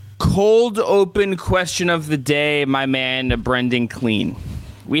cold open question of the day, my man, Brendan Clean.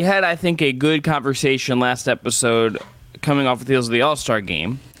 We had, I think, a good conversation last episode coming off the heels of the All-Star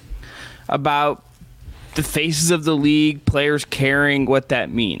game about the faces of the league, players caring, what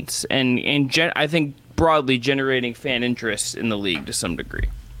that means. And I think broadly generating fan interest in the league to some degree.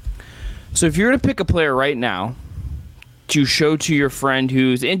 So if you were to pick a player right now to show to your friend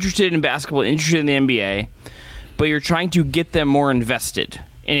who's interested in basketball, interested in the NBA, but you're trying to get them more invested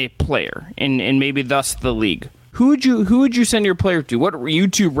in a player and maybe thus the league, who would you send your player to? What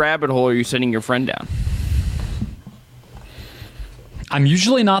YouTube rabbit hole are you sending your friend down? I'm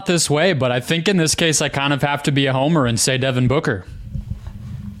usually not this way, but I think in this case I kind of have to be a homer and say Devin Booker.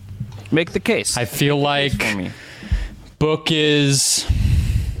 Make the case. I feel like Book he's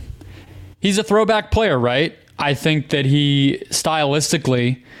a throwback player, right? I think that he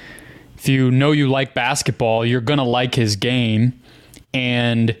stylistically, if you know you like basketball, you're going to like his game.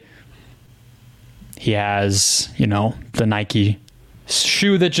 And he has, the Nike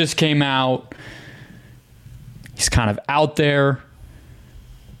shoe that just came out. He's kind of out there,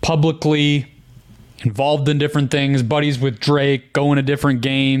 publicly involved in different things, buddies with Drake, going to different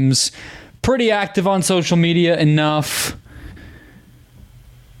games, pretty active on social media enough.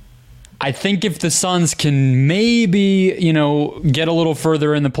 I think if the Suns can maybe, get a little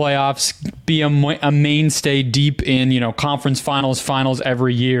further in the playoffs, be a mainstay deep in, conference finals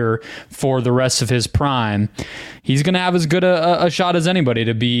every year for the rest of his prime, he's going to have as good a shot as anybody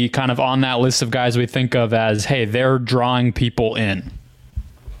to be kind of on that list of guys we think of as, hey, they're drawing people in.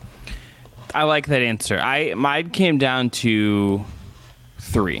 I like that answer. Mine came down to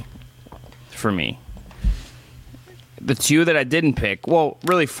 3 for me. The 2 that I didn't pick, well,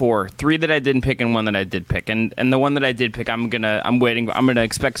 really 4. 3 that I didn't pick and 1 that I did pick. And the one that I did pick, I'm gonna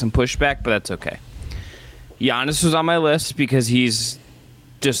expect some pushback, but that's okay. Giannis was on my list because he's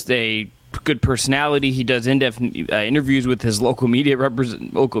just a good personality. He does in-depth interviews with his local media,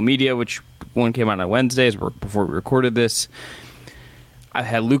 which one came out on Wednesdays before we recorded this. I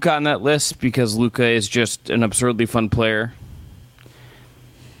had Luka on that list because Luka is just an absurdly fun player.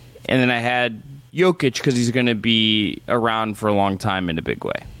 And then I had Jokic because he's going to be around for a long time in a big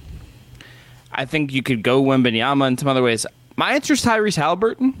way. I think you could go Wembanyama in some other ways. My answer is Tyrese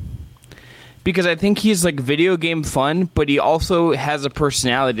Haliburton because I think he's like video game fun, but he also has a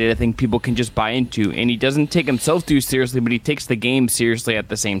personality that I think people can just buy into, and he doesn't take himself too seriously, but he takes the game seriously at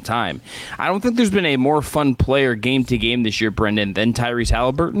the same time. I don't think there's been a more fun player game to game this year, Brendan, than Tyrese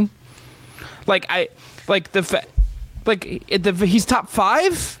Haliburton. He's top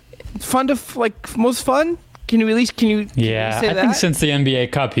 5. Fun to most fun. Can you say that? I think since the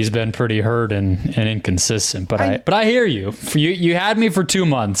NBA Cup he's been pretty hurt and inconsistent. But I hear you. You had me for 2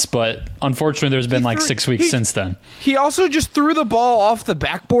 months, but unfortunately there's been 6 weeks since then. He also just threw the ball off the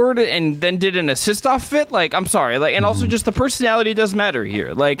backboard and then did an assist off it. I'm sorry. And also just the personality does matter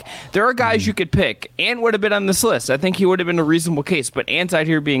here. There are guys you could pick. Ant would have been on this list. I think he would have been a reasonable case. But Ant's out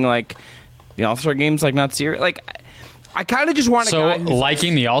here being the All-Star game's not serious. I kind of just want to. So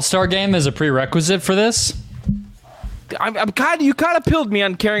liking the All-Star game is a prerequisite for this? You kind of pilled me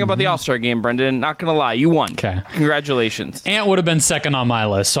on caring about the All-Star game, Brendan. Not gonna lie, you won. Okay, congratulations. Ant would have been second on my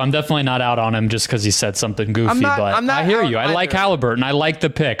list, so I'm definitely not out on him just because he said something goofy. I hear you. I like Haliburton. I like the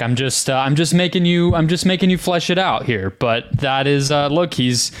pick. I'm just making you flesh it out here. But that is look,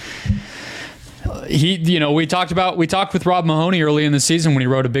 we talked with Rob Mahoney early in the season when he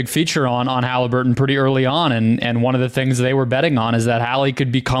wrote a big feature on Haliburton pretty early on, and one of the things they were betting on is that Hallie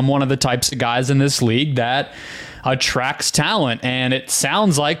could become one of the types of guys in this league that attracts talent. And it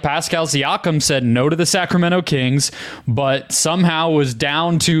sounds like Pascal Siakam said no to the Sacramento Kings, but somehow was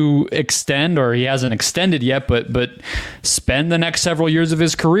down to extend, or he hasn't extended yet, but spend the next several years of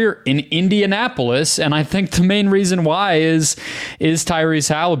his career in Indianapolis. And I think the main reason why is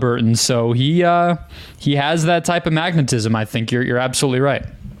Tyrese Haliburton. So he has that type of magnetism. I think you're absolutely right.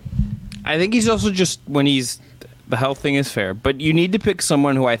 I think he's also just, the health thing is fair, but you need to pick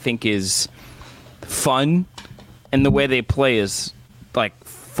someone who I think is fun, and the way they play is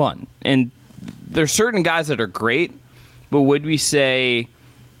fun. And there's certain guys that are great, but would we say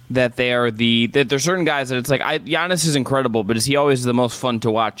that that there's certain guys that it's Giannis is incredible, but is he always the most fun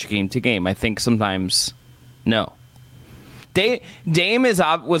to watch game to game? I think sometimes no. Dame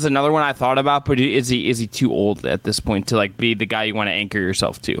was another one I thought about, but is he too old at this point to be the guy you want to anchor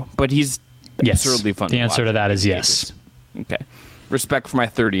yourself to? But he's absurdly fun. The answer to that is yes. Okay. Respect for my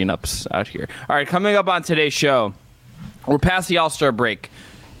 30 and ups out here. All right, coming up on today's show, we're past the All-Star break.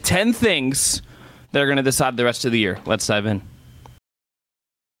 10 things that are going to decide the rest of the year. Let's dive in.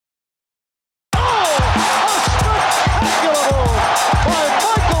 Oh, a spectacular move by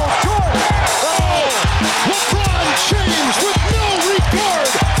Michael Jordan.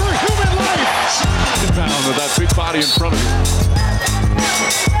 body in front of you.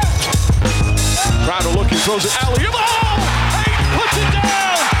 Crowder looking, throws it alley. Oh! He puts it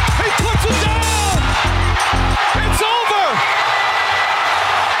down! He puts it down! It's over!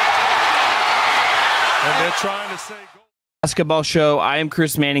 And they're trying to say go. Basketball Show. I am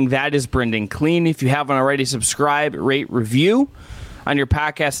Chris Manning. That is Brendan Clean. If you haven't already, subscribe, rate, review on your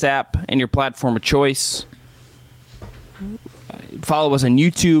podcast app and your platform of choice. Follow us on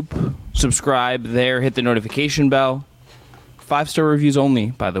YouTube. Subscribe there. Hit the notification bell. 5-star reviews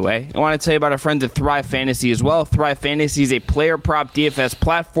only, by the way. I want to tell you about our friends at Thrive Fantasy as well. Thrive Fantasy is a player prop DFS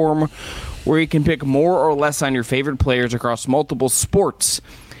platform where you can pick more or less on your favorite players across multiple sports,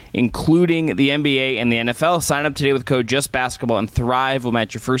 including the NBA and the NFL. Sign up today with code JustBasketball, and Thrive will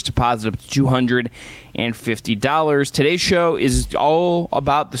match your first deposit up to $250. Today's show is all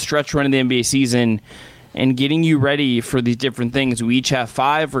about the stretch run of the NBA season and getting you ready for these different things. We each have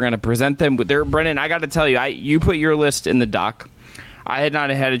 5. We're going to present them. But Brendan, I got to tell you, you put your list in the doc. I had not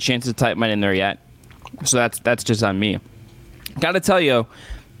had a chance to type mine in there yet, so that's just on me. Got to tell you,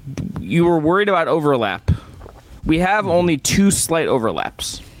 you were worried about overlap. We have only 2 slight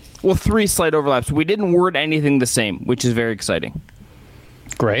overlaps. Well, 3 slight overlaps. We didn't word anything the same, which is very exciting.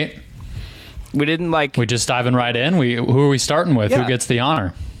 Great. We didn't We just diving right in. Who are we starting with? Yeah. Who gets the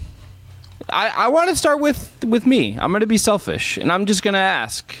honor? I want to start with me. I'm going to be selfish, and I'm just going to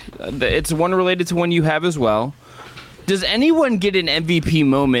ask. It's one related to one you have as well. Does anyone get an MVP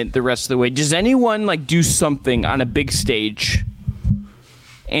moment the rest of the way? Does anyone do something on a big stage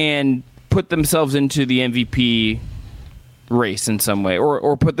and put themselves into the MVP race in some way,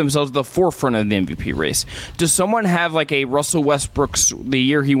 or put themselves at the forefront of the MVP race? Does someone have a Russell Westbrook's the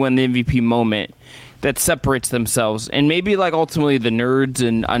year he won the MVP moment that separates themselves? And maybe ultimately the nerds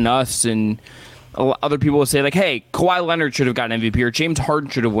and us and other people will say hey, Kawhi Leonard should have gotten MVP, or James Harden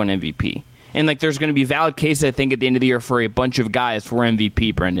should have won MVP. And there's going to be valid cases, I think, at the end of the year for a bunch of guys for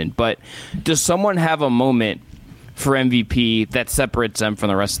MVP, Brendan. But does someone have a moment for MVP that separates them from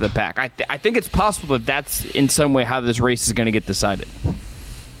the rest of the pack? I think it's possible that that's in some way how this race is going to get decided.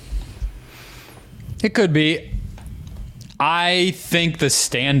 It could be. I think the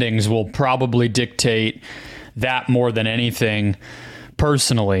standings will probably dictate that more than anything,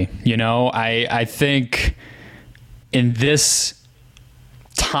 personally. I think in this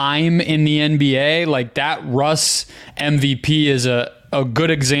time in the NBA, that Russ MVP is a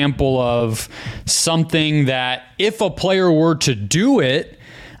good example of something that if a player were to do it,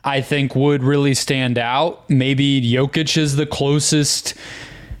 I think would really stand out. Maybe Jokic is the closest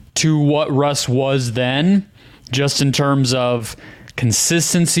to what Russ was then, just in terms of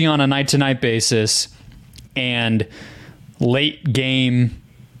consistency on a night-to-night basis and late game,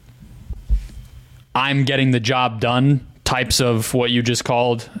 I'm getting the job done types of what you just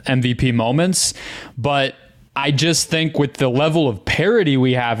called MVP moments. But I just think with the level of parity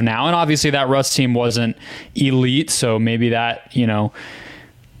we have now, and obviously that Russ team wasn't elite, so maybe that,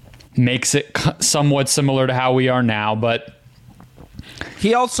 makes it somewhat similar to how we are now. But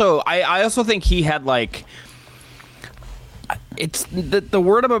he also, I also think he had it's the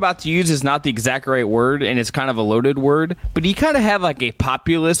word I'm about to use is not the exact right word, and it's kind of a loaded word, but he kind of had a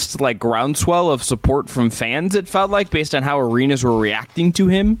populist groundswell of support from fans, it felt based on how arenas were reacting to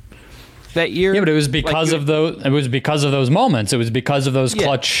him that year. Yeah, but it was because of those. It was because of those moments. It was because of those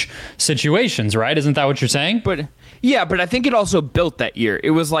clutch situations, right? Isn't that what you're saying? But I think it also built that year.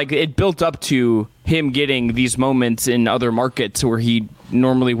 It was it built up to him getting these moments in other markets where he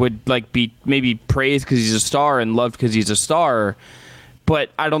normally would be maybe praised because he's a star and loved because he's a star.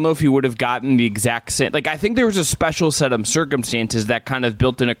 But I don't know if he would have gotten the exact same. I think there was a special set of circumstances that kind of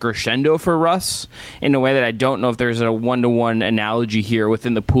built in a crescendo for Russ in a way that I don't know if there's a one-to-one analogy here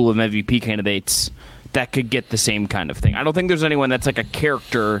within the pool of MVP candidates that could get the same kind of thing. I don't think there's anyone that's a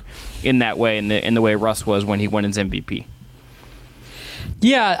character in that way, in the way Russ was when he won his MVP.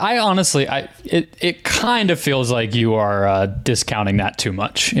 Yeah, I honestly, it kind of feels like you are discounting that too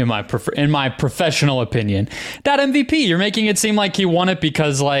much in my professional opinion. That MVP, you're making it seem like he won it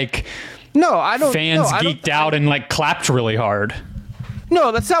because no, I don't. Fans geeked out and clapped really hard.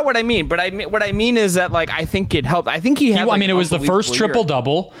 No, that's not what I mean. But what I mean is that I think it helped. I think he had. It was the first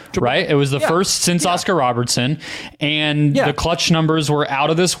triple-double, right? It was the first since Oscar Robertson, and the clutch numbers were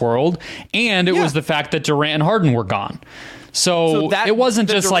out of this world, and it was the fact that Durant and Harden were gone. So it wasn't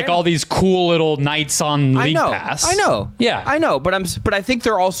just Durant, all these cool little nights on League Pass. I know. Yeah. I know. But I think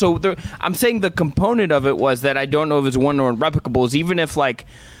they're also I'm saying the component of it was that I don't know if it's one or replicable is even if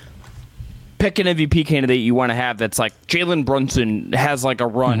pick an MVP candidate you want to have that's like Jalen Brunson has like a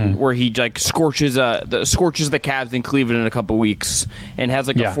run where he like scorches the Cavs in Cleveland in a couple weeks and has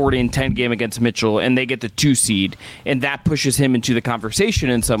like a 40-10 game against Mitchell, and they get the 2 seed, and that pushes him into the conversation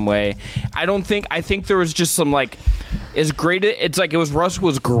in some way. I think there was just some like as great. It's like Russ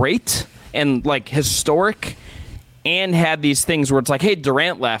was great and like historic, and had these things where it's like, hey,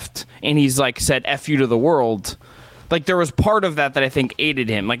 Durant left, and he's like said F you to the world. Like there was part of that I think aided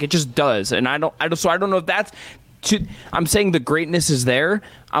him. Like it just does, and I don't know if that's. I'm saying the greatness is there.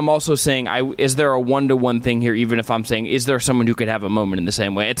 I'm also saying, is there a one-to-one thing here? Even if I'm saying, is there someone who could have a moment in the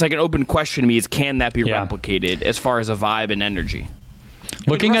same way? It's like an open question to me: is can that be replicated as far as a vibe and energy?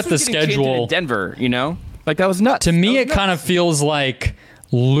 Looking at the schedule, in Denver, like that was nuts. To me, it kind of feels like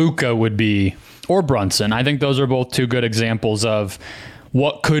Luka would be, or Brunson. I think those are both two good examples of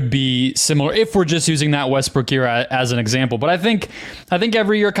what could be similar if we're just using that Westbrook year as an example. But I think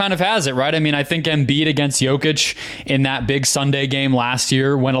every year kind of has it, right? I mean, I think Embiid against Jokic in that big Sunday game last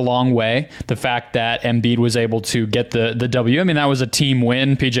year went a long way. The fact that Embiid was able to get the W, I mean, that was a team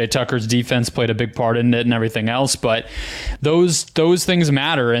win. PJ Tucker's defense played a big part in it and everything else, but those things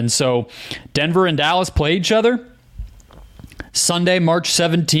matter. And so Denver and Dallas play each other Sunday, March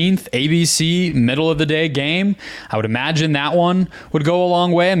 17th, ABC, middle of the day game. I would imagine that one would go a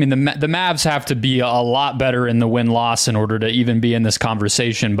long way. I mean, the Mavs have to be a lot better in the win-loss in order to even be in this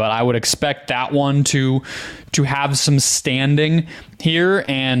conversation, but I would expect that one to have some standing here.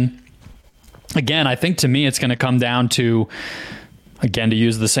 And again, I think to me it's going to come down to, again, to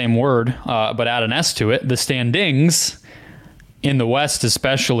use the same word, but add an S to it, the standings in the West,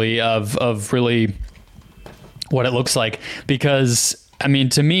 especially of really what it looks like. Because, I mean,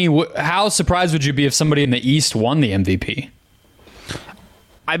 to me, how surprised would you be if somebody in the East won the MVP?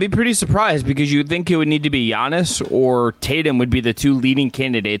 I'd be pretty surprised, because you'd think it would need to be Giannis or Tatum would be the two leading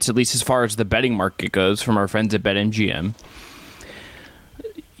candidates, at least as far as the betting market goes, from our friends at BetMGM.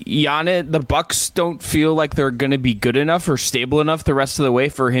 Giannis, the Bucks don't feel like they're going to be good enough or stable enough the rest of the way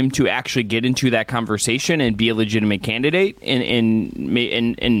for him to actually get into that conversation and be a legitimate candidate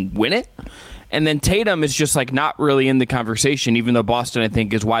and win it. And then Tatum is just like not really in the conversation, even though Boston, I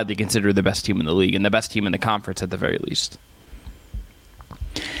think, is widely considered the best team in the league and the best team in the conference at the very least.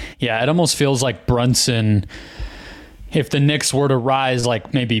 Yeah, it almost feels like Brunson, if the Knicks were to rise,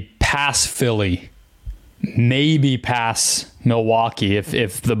 like maybe past Philly, maybe past Milwaukee,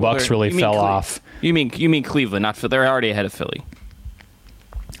 if the Bucks really fell off. You mean Cleveland, not Philly. They're already ahead of Philly.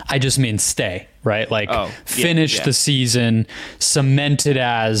 I just mean stay, right? Like finish the season cemented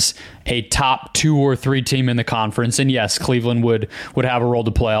as a top 2 or 3 team in the conference. And yes, Cleveland would have a role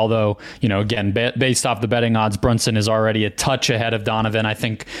to play. Although, again, based off the betting odds, Brunson is already a touch ahead of Donovan. I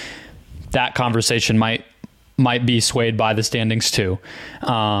think that conversation might be swayed by the standings too.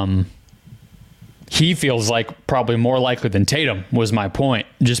 He feels like probably more likely than Tatum, was my point,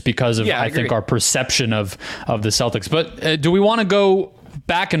 just because of, I think, our perception of the Celtics. But do we want to go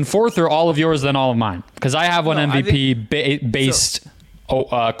back and forth, or all of yours then all of mine? Because I have one MVP based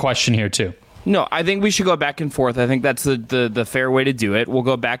question here too. No, I think we should go back and forth. I think that's the fair way to do it. We'll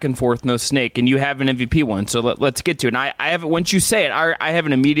go back and forth, no snake. And you have an MVP one, so let's get to it. And I have, once you say it, I have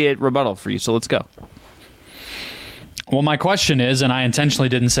an immediate rebuttal for you, so let's go. Well, my question is, and I intentionally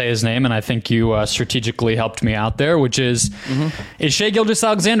didn't say his name, and I think you strategically helped me out there, which is Shai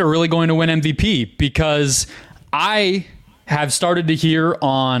Gilgeous-Alexander really going to win MVP? Because I have started to hear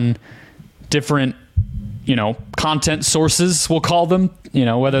on different, content sources, we'll call them,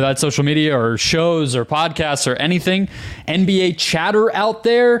 whether that's social media or shows or podcasts or anything, NBA chatter out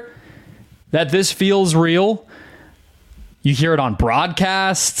there, that this feels real. You hear it on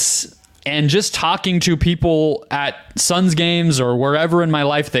broadcasts, and just talking to people at Suns games or wherever in my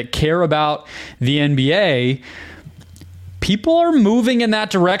life that care about the NBA, people are moving in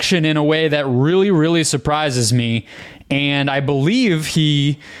that direction in a way that really, really surprises me. And I believe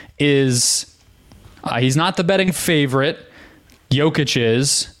he is, he's not the betting favorite. Jokic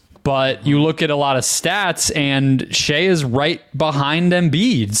is, but you look at a lot of stats and Shai is right behind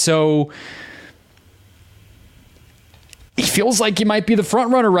Embiid. So he feels like he might be the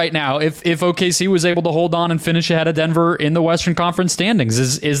front runner right now if OKC was able to hold on and finish ahead of Denver in the Western Conference standings.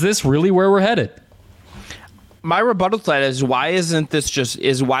 Is this really where we're headed? My rebuttal to that is, is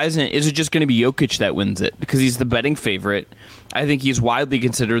it just going to be Jokic that wins it? Because he's the betting favorite. I think he's widely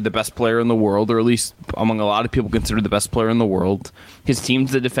considered the best player in the world, or at least among a lot of people considered the best player in the world. His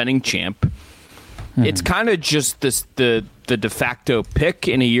team's the defending champ. It's kind of just the de facto pick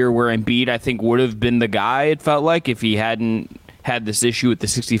in a year where Embiid, I think, would have been the guy, it felt like, if he hadn't had this issue with the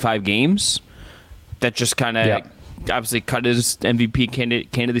 65 games. That just kind of obviously cut his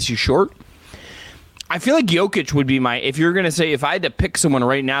MVP candidacy short. I feel like Jokic would be if you're going to say, if I had to pick someone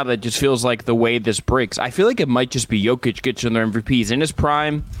right now that just feels like the way this breaks, I feel like it might just be Jokic gets in their MVPs in his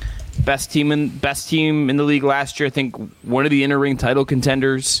prime. Best team in the league last year. I think one of the inner-ring title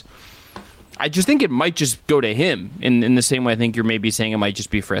contenders. I just think it might just go to him in the same way I think you're maybe saying it might just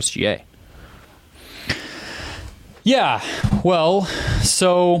be for SGA. Yeah, well,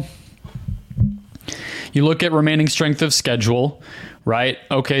 so you look at remaining strength of schedule, right?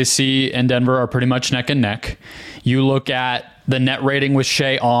 OKC and Denver are pretty much neck and neck. You look at the net rating with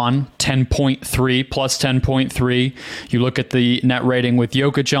Shea on 10.3 plus 10.3. You look at the net rating with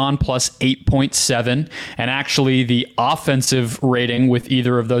Jokic on plus 8.7. And actually the offensive rating with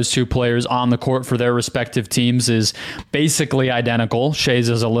either of those two players on the court for their respective teams is basically identical. Shea's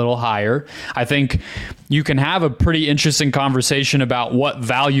is a little higher. I think you can have a pretty interesting conversation about what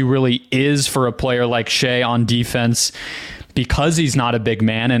value really is for a player like Shea on defense because he's not a big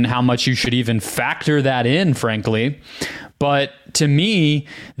man and how much you should even factor that in, frankly. But to me,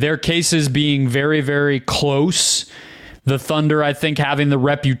 their cases being very, very close. The Thunder, I think, having the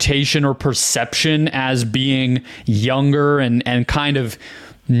reputation or perception as being younger and kind of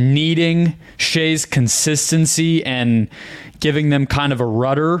needing Shea's consistency and giving them kind of a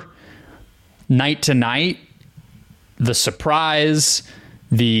rudder night to night. The surprise,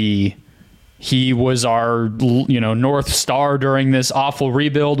 he was our, North Star during this awful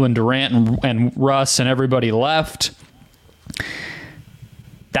rebuild when Durant and Russ and everybody left.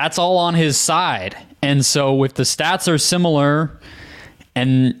 That's all on his side. And so if the stats are similar,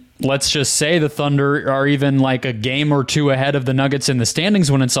 and let's just say the Thunder are even like a game or two ahead of the Nuggets in the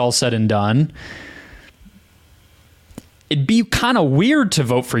standings when it's all said and done, it'd be kind of weird to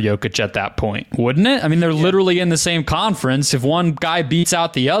vote for Jokic at that point, wouldn't it? I mean, they're literally in the same conference. If one guy beats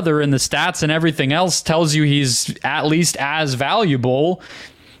out the other and the stats and everything else tells you he's at least as valuable,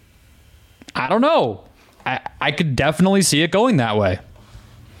 I don't know. I could definitely see it going that way.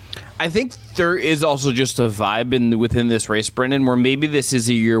 I think there is also just a vibe within this race, Brendan, where maybe this is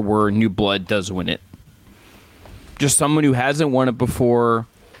a year where new blood does win it. Just someone who hasn't won it before,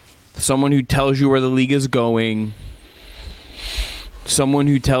 someone who tells you where the league is going, someone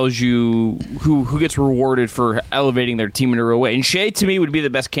who tells you who gets rewarded for elevating their team in a real way. And Shea, to me, would be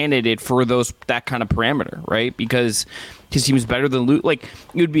the best candidate for that kind of parameter, right? Because his team is better than Luka. Like,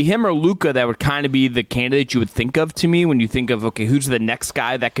 it would be him or Luka that would kind of be the candidate you would think of to me when you think of, okay, who's the next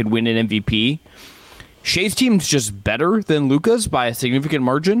guy that could win an MVP? Shea's team's just better than Luka's by a significant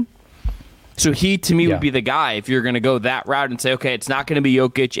margin. So he, to me, would be the guy if you're going to go that route and say, okay, it's not going to be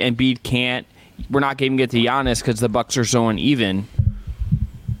Jokic, Embiid can't. We're not going to get to Giannis because the Bucks are so uneven.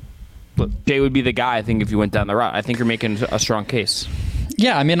 But Shea would be the guy, I think, if you went down the route. I think you're making a strong case.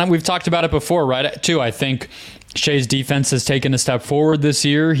 Yeah, I mean, we've talked about it before, right? Too, I think Shea's defense has taken a step forward this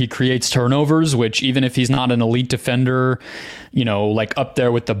year. He creates turnovers, which even if he's not an elite defender, like up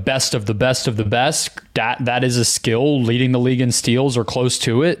there with the best of the best of the best, that is a skill. Leading the league in steals or close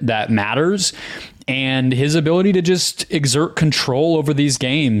to it, that matters. And his ability to just exert control over these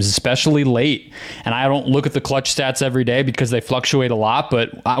games, especially late. And I don't look at the clutch stats every day because they fluctuate a lot,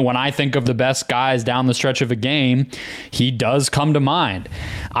 but when I think of the best guys down the stretch of a game, he does come to mind.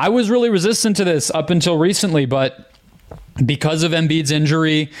 I was really resistant to this up until recently, but because of Embiid's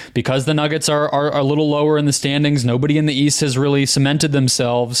injury, because the Nuggets are a little lower in the standings, nobody in the East has really cemented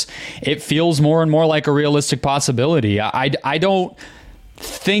themselves. It feels more and more like a realistic possibility. I don't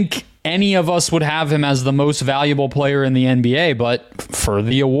think any of us would have him as the most valuable player in the NBA, but for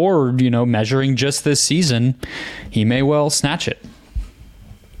the award, measuring just this season, he may well snatch it.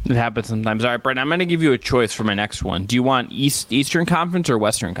 It happens sometimes. All right, Brent, I'm going to give you a choice for my next one. Do you want Eastern Conference or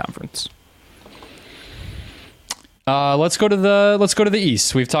Western Conference? Let's go to the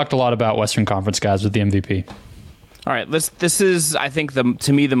East. We've talked a lot about Western Conference guys with the MVP. All right, this is, I think,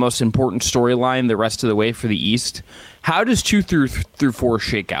 to me, the most important storyline the rest of the way for the East. How does 2 through 4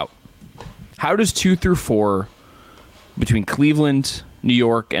 shake out? How does 2 through 4 between Cleveland, New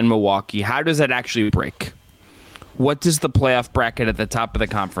York, and Milwaukee, how does that actually break? What does the playoff bracket at the top of the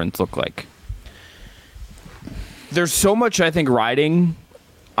conference look like? There's so much, I think, riding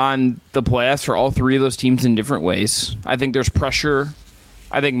on the playoffs for all three of those teams in different ways. I think there's pressure,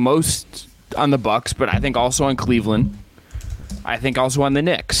 I think most on the Bucks, but I think also on Cleveland. I think also on the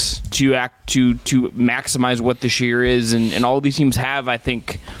Knicks to maximize what the share is, and all these teams have, I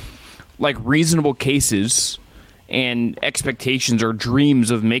think, like reasonable cases and expectations or dreams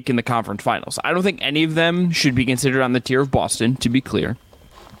of making the conference finals. I don't think any of them should be considered on the tier of Boston, to be clear.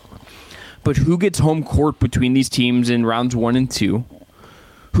 But who gets home court between these teams in rounds 1 and 2?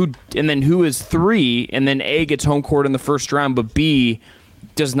 Who is 3, and then A gets home court in the first round, but B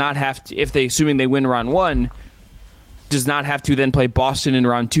does not have to, if they, assuming they win round 1, does not have to then play Boston in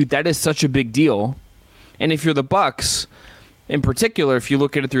round 2. That is such a big deal. And if you're the Bucks, in particular, if you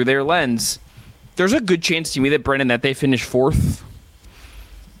look at it through their lens, there's a good chance to me that, Brendan, that they finish 4th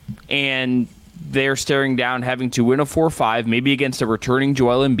and they're staring down having to win a 4-5, maybe against a returning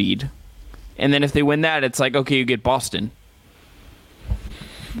Joel Embiid. And then if they win that, it's like, okay, you get Boston.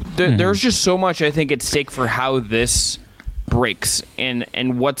 There's just so much, I think, at stake for how this breaks and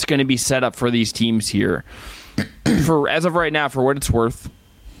what's going to be set up for these teams here. For as of right now, for what it's worth,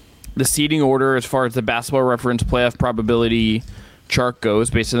 the seeding order as far as the Basketball Reference playoff probability chart goes,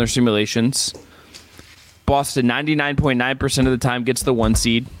 based on their simulations, Boston 99.9% of the time gets the 1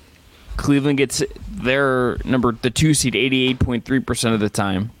 seed. Cleveland gets the 2 seed 88.3% of the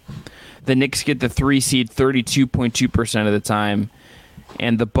time. The Knicks get the 3 seed 32.2% of the time.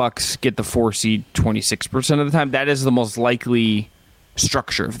 And the Bucks get the 4 seed 26% of the time. That is the most likely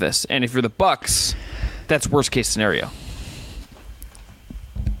structure of this. And if you're the Bucks, that's worst case scenario.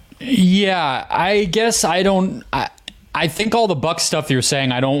 Yeah, I guess I don't. I think all the Bucks stuff you're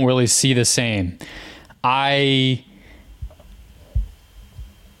saying, I don't really see the same. We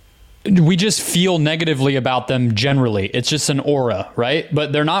just feel negatively about them generally. It's just an aura, right?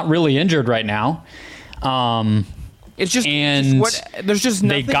 But they're not really injured right now. It's just, there's just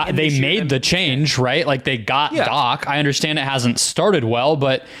nothing. They made the change, right? Like they got Doc. I understand it hasn't started well,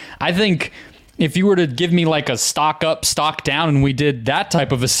 but I think if you were to give me like a stock up, stock down, and we did that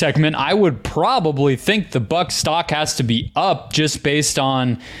type of a segment, I would probably think the Bucks stock has to be up just based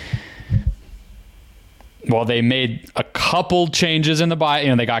on, well, they made a couple changes in the buy. You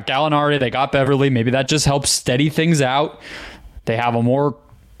know, they got Gallinari, they got Beverly. Maybe that just helps steady things out. They have a more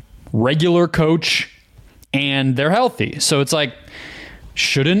regular coach, and they're healthy. So it's like,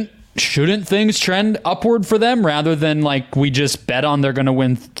 shouldn't things trend upward for them rather than like we just bet on they're going to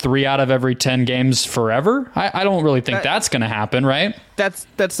win 3 out of every 10 games forever? I don't really think that's going to happen, right? That's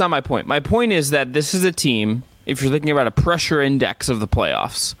not my point. My point is that this is a team, if you're thinking about a pressure index of the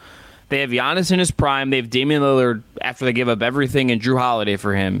playoffs, they have Giannis in his prime. They have Damian Lillard after they give up everything and Drew Holiday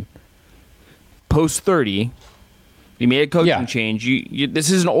for him. Post 30, you made a coaching change.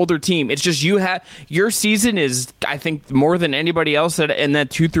 This is an older team. It's just your season is, I think, more than anybody else in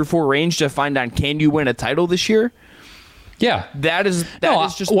that 2 through 4 range to find out, can you win a title this year? Yeah, that is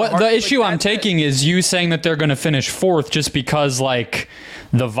just what the issue I'm taking is you saying that they're going to finish 4th just because like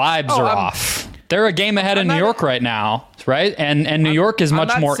the vibes are off. They're a game ahead of New York right now, right? And New York is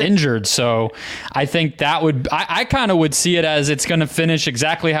much more injured. So I think that would, I kind of would see it as it's going to finish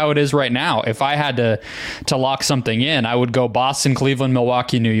exactly how it is right now. If I had to lock something in, I would go Boston, Cleveland,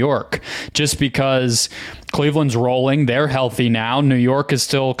 Milwaukee, New York, just because Cleveland's rolling. They're healthy now. New York is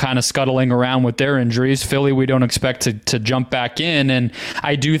still kind of scuttling around with their injuries. Philly, we don't expect to jump back in. And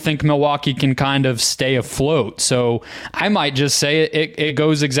I do think Milwaukee can kind of stay afloat. So I might just say it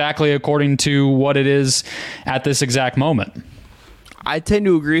goes exactly according to what it is at this exact moment. I tend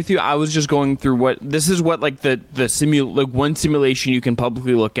to agree with you. I was just going through what like the one simulation you can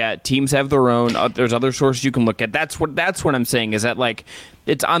publicly look at. Teams have their own. There's other sources you can look at. That's what I'm saying is that like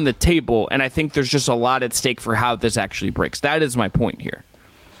it's on the table, and I think there's just a lot at stake for how this actually breaks. That is my point here.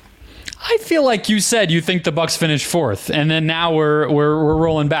 I feel like you said you think the Bucks finish 4th, and then now we're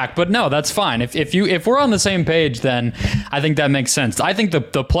rolling back. But no, that's fine. If we're on the same page, then I think that makes sense. I think the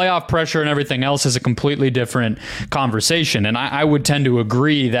playoff pressure and everything else is a completely different conversation, and I would tend to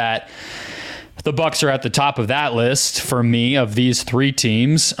agree that the Bucks are at the top of that list for me of these 3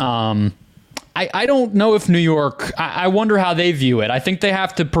 teams. I don't know if New York, I wonder how they view it. I think they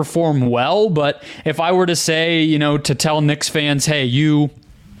have to perform well, but if I were to say, to tell Knicks fans, hey, you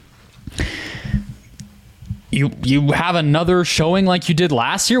have another showing like you did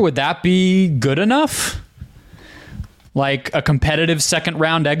last year, would that be good enough? Like a competitive second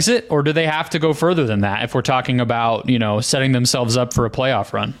round exit? Or do they have to go further than that if we're talking about, setting themselves up for a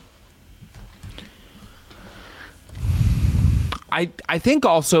playoff run? I think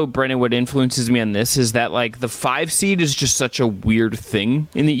also, Brennan, what influences me on this is that like the 5 seed is just such a weird thing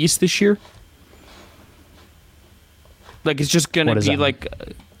in the East this year. Like it's just going to be like...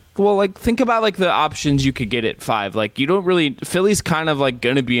 Well, like, think about, like, the options you could get at 5. Like, you don't really... Philly's kind of, like,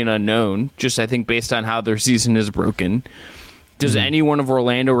 going to be an unknown, just, I think, based on how their season is broken. Does any one of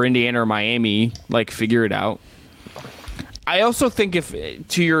Orlando or Indiana or Miami, like, figure it out? I also think if,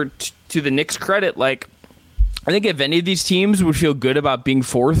 to the Knicks' credit, like, I think if any of these teams would feel good about being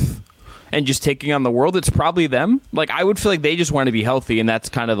 4th and just taking on the world, it's probably them. Like, I would feel like they just want to be healthy, and that's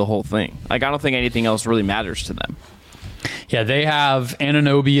kind of the whole thing. Like, I don't think anything else really matters to them. Yeah, they have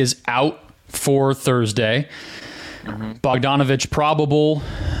Anunoby is out for Thursday. Bogdanovich probable,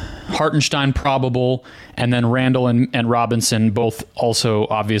 Hartenstein probable, and then Randall and Robinson both also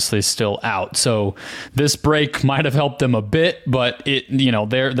obviously still out. So this break might have helped them a bit, but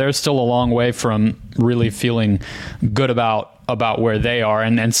they're still a long way from really feeling good about where they are.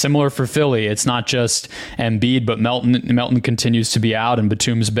 And similar for Philly, it's not just Embiid, but Melton continues to be out, and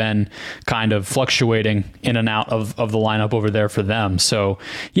Batum's been kind of fluctuating in and out of the lineup over there for them. So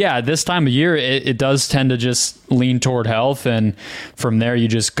yeah, this time of year, it does tend to just lean toward health, and from there you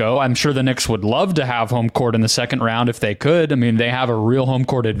just go. I'm sure the Knicks would love to have home court in the second round if they could. I mean, they have a real home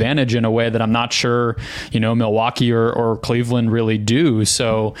court advantage in a way that I'm not sure, Milwaukee or Cleveland really do.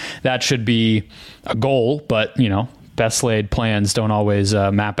 So that should be a goal, but best laid plans don't always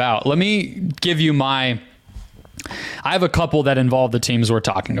map out. Let me give you I have a couple that involve the teams we're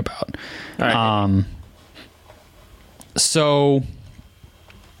talking about. All right. So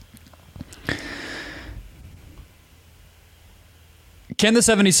can the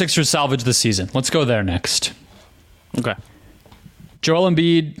 76ers salvage the season? Let's go there next. Okay. Joel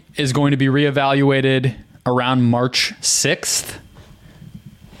Embiid is going to be reevaluated around March 6th.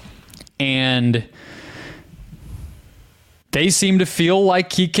 And they seem to feel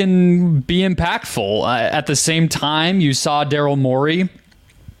like he can be impactful. At the same time, you saw Daryl Morey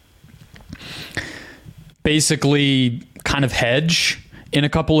basically kind of hedge in a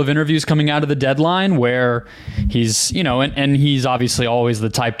couple of interviews coming out of the deadline, where he's, and he's obviously always the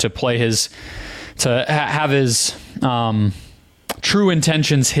type to play have his true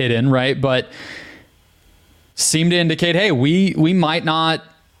intentions hidden, right? But seem to indicate, hey, we might not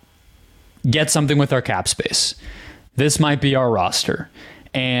get something with our cap space. This might be our roster.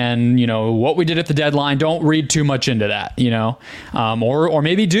 And, what we did at the deadline, don't read too much into that, or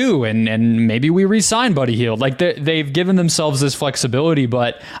maybe do, and maybe we re-sign Buddy Hield. Like they've given themselves this flexibility,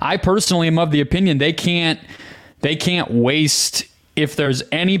 but I personally am of the opinion they can't waste, if there's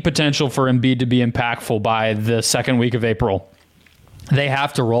any potential for Embiid to be impactful by the second week of April, they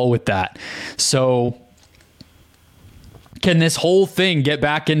have to roll with that. So can this whole thing get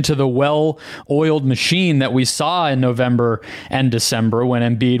back into the well-oiled machine that we saw in November and December when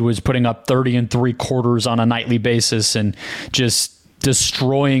Embiid was putting up 30 3/4 on a nightly basis and just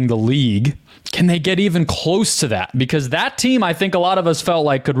destroying the league? Can they get even close to that? Because that team, I think a lot of us felt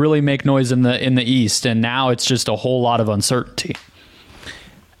like could really make noise in the East, and now it's just a whole lot of uncertainty.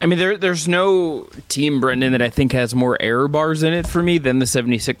 I mean, there's no team, Brendan, that I think has more error bars in it for me than the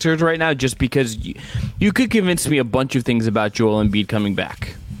 76ers right now, just because you could convince me a bunch of things about Joel Embiid coming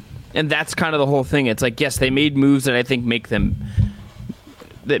back. And that's kind of the whole thing. It's like, yes, they made moves that I think make them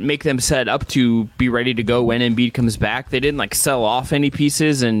set up to be ready to go when Embiid comes back. They didn't sell off any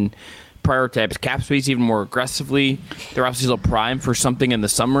pieces and prioritize cap space even more aggressively. They're obviously still primed for something in the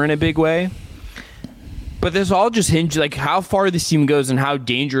summer in a big way. But this all just hinges, how far this team goes and how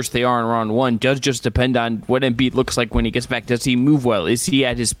dangerous they are in round one does just depend on what Embiid looks like when he gets back. Does he move well? Is he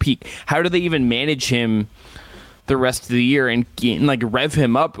at his peak? How do they even manage him the rest of the year and rev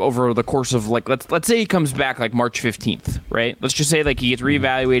him up over the course of let's say he comes back March 15th, right? Let's just say he gets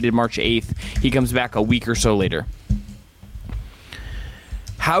reevaluated March 8th. He comes back a week or so later.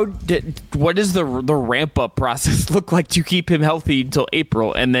 What does the ramp up process look like to keep him healthy until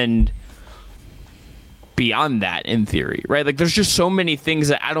April and then beyond that, in theory, right? There's just so many things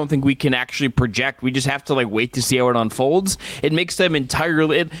that I don't think we can actually project. We just have to wait to see how it unfolds. It makes them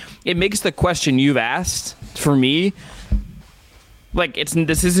entirely. It makes the question you've asked for me.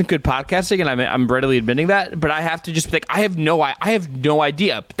 This isn't good podcasting, and I'm readily admitting that. But I have to just be I have no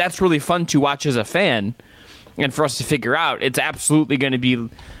idea. But that's really fun to watch as a fan, and for us to figure out. It's absolutely going to be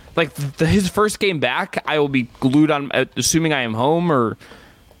his first game back. I will be glued on, assuming I am home or.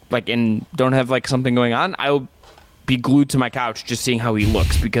 And don't have something going on, I'll be glued to my couch just seeing how he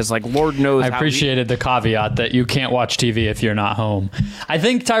looks, because Lord knows. I appreciated the caveat that you can't watch TV if you're not home. I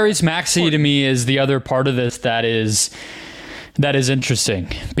think Tyrese Maxey to me is the other part of this that is interesting,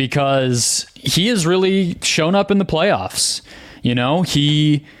 because he has really shown up in the playoffs.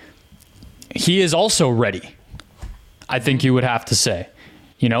 He is also ready, I think you would have to say.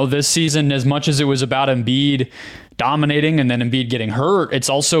 This season, as much as it was about Embiid dominating and then Embiid getting hurt, it's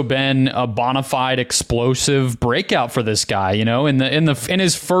also been a bona fide explosive breakout for this guy. In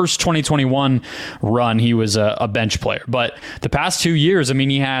his first 2021 run, he was a bench player, but the past 2 years,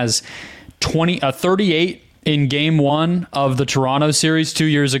 he has 38 in game one of the Toronto series 2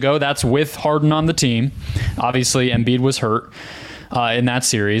 years ago. That's with Harden on the team. Obviously, Embiid was hurt in that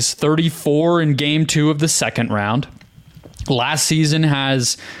series. 34 in game two of the second round. last season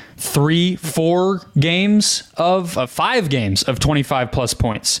has 5 games of 25 plus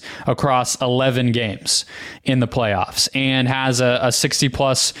points across 11 games in the playoffs, and has a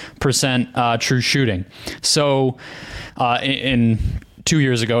 60+% true shooting. So in 2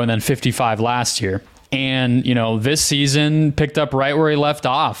 years ago, and then 55 last year. And, this season picked up right where he left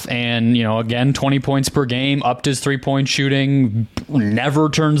off. And, again, 20 points per game, upped his 3-point shooting, never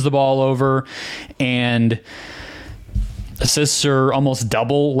turns the ball over, and assists are almost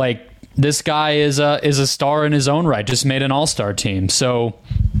double. Like, this guy is a star in his own right, just made an all-star team. So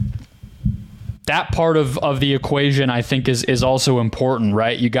that part of the equation, I think, is also important,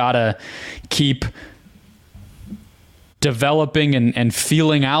 right? You got to keep developing and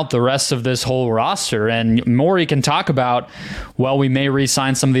feeling out the rest of this whole roster. And Morey can talk about, well, we may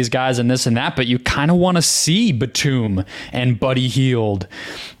re-sign some of these guys and this and that, but you kind of want to see Batum and Buddy Hield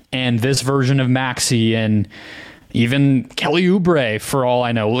and this version of Maxey and even Kelly Oubre, for all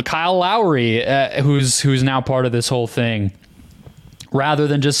I know, Kyle Lowry, who's now part of this whole thing, rather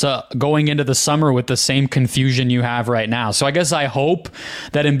than just going into the summer with the same confusion you have right now. So I guess I hope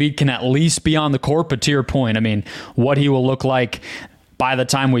that Embiid can at least be on the court, but to your point, I mean, what he will look like by the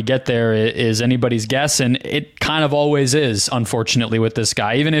time we get there is anybody's guess, and it kind of always is, unfortunately, with this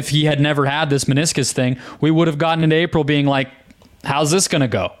guy. Even if he had never had this meniscus thing, we would have gotten into April being like, how's this going to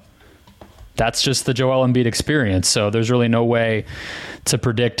go? That's just the Joel Embiid experience, so there's really no way to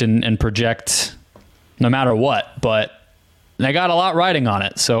predict and project no matter what, but they got a lot riding on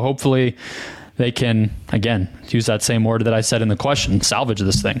it, so hopefully they can, again, use that same word that I said in the question, salvage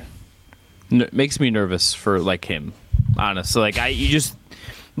this thing. It makes me nervous for him, honestly.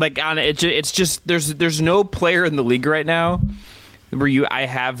 It's just there's no player in the league right now where I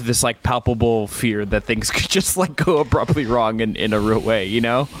have this palpable fear that things could just go abruptly wrong in a real way,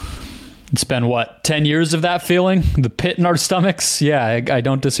 It's been 10 years of that feeling, the pit in our stomachs. Yeah, I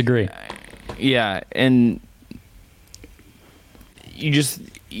don't disagree. Yeah, and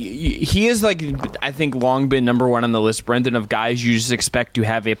he is I think long been number one on the list, Brendan, of guys you just expect to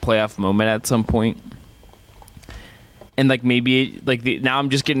have a playoff moment at some point. And maybe now I'm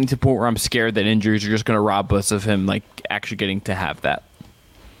just getting to the point where I'm scared that injuries are just going to rob us of him actually getting to have that.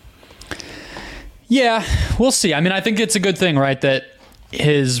 Yeah, we'll see. I mean, I think it's a good thing, right, that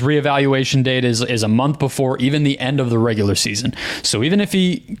his reevaluation date is a month before even the end of the regular season. So even if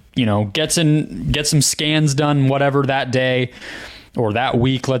he, gets some scans done, whatever, that day or that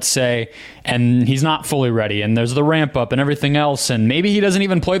week, let's say, and he's not fully ready, and there's the ramp up and everything else, and maybe he doesn't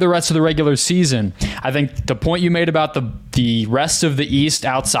even play the rest of the regular season. I think the point you made about the rest of the East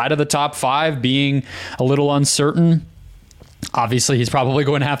outside of the top 5 being a little uncertain, obviously he's probably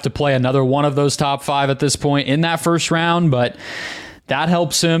going to have to play another one of those top 5 at this point in that first round, but that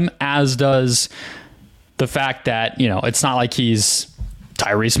helps him, as does the fact that, it's not like he's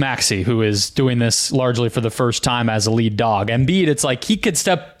Tyrese Maxey, who is doing this largely for the first time as a lead dog. Embiid, it's he could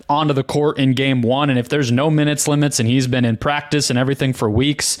step onto the court in game 1, and if there's no minutes limits and he's been in practice and everything for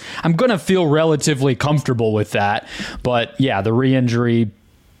weeks, I'm going to feel relatively comfortable with that. But yeah, the re-injury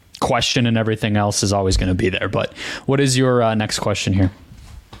question and everything else is always going to be there. But what is your next question here?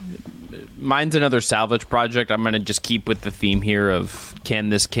 Mine's another salvage project. I'm going to just keep with the theme here of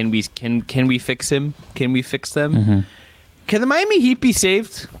can we fix him? Can we fix them? Mm-hmm. Can the Miami Heat be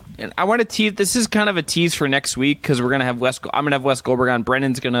saved? And I want to tease. This is kind of a tease for next week because we're going to have I'm going to have Wes Goldberg on.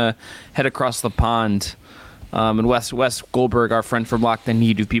 Brendan's going to head across the pond. And Wes Goldberg, our friend from Locked On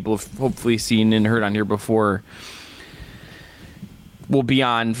Heat, who people have hopefully seen and heard on here before, will be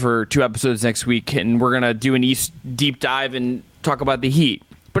on for 2 episodes next week, and we're going to do an East deep dive and talk about the Heat.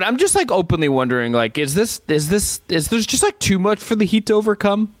 But I'm just openly wondering, is there just too much for the Heat to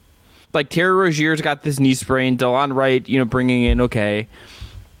overcome? Terry Rozier's got this knee sprain, DeLon Wright, bringing in, okay.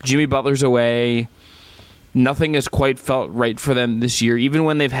 Jimmy Butler's away. Nothing has quite felt right for them this year, even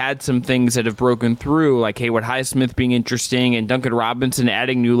when they've had some things that have broken through, like Haywood Highsmith being interesting and Duncan Robinson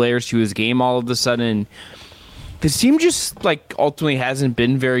adding new layers to his game all of a sudden. This team just ultimately hasn't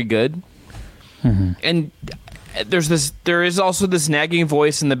been very good. Mm-hmm. And there is also this nagging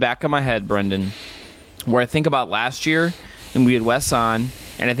voice in the back of my head, Brendan, where I think about last year, and we had Wes on,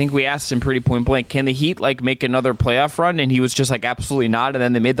 and I think we asked him pretty point blank, can the Heat make another playoff run? And he was just absolutely not, and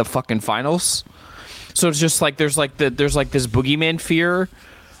then they made the fucking finals. So it's just there's this boogeyman fear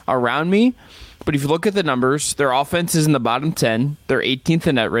around me. But if you look at the numbers, their offense is in the bottom 10. They're 18th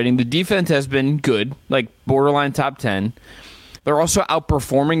in net rating. The defense has been good, borderline top 10. They're also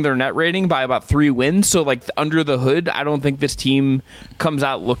outperforming their net rating by about 3 wins. So, under the hood, I don't think this team comes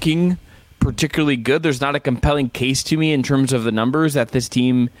out looking particularly good. There's not a compelling case to me in terms of the numbers that this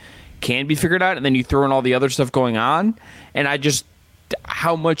team can be figured out, and then you throw in all the other stuff going on, and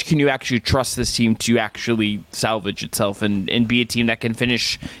how much can you actually trust this team to actually salvage itself and be a team that can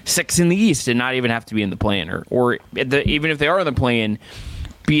finish 6th in the East and not even have to be in the play-in, or even if they are in the play-in,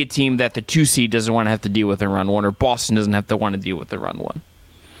 be a team that the 2 seed doesn't want to have to deal with in round 1, or Boston doesn't have to want to deal with in round 1.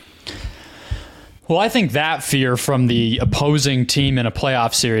 Well, I think that fear from the opposing team in a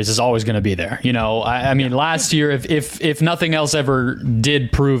playoff series is always going to be there. I mean, last year, if nothing else ever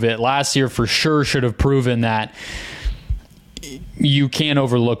did prove it, last year for sure should have proven that you can't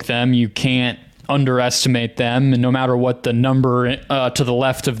overlook them. You can't underestimate them. And no matter what the number to the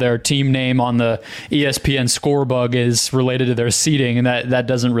left of their team name on the ESPN scorebug is related to their seeding, and that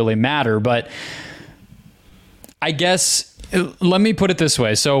doesn't really matter. But I guess, let me put it this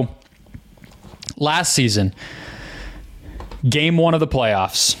way. So last season, game 1 of the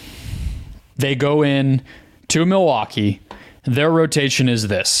playoffs, they go in to Milwaukee. Their rotation is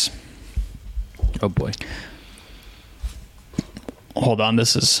this. Oh, boy. Hold on,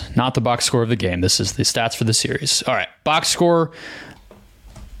 this is not the box score of the game. This is the stats for the series. All right, box score,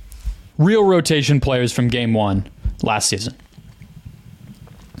 real rotation players from game 1 last season.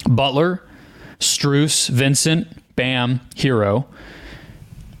 Butler, Strus, Vincent, Bam, Hero,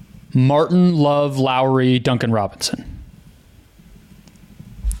 Martin, Love, Lowry, Duncan Robinson.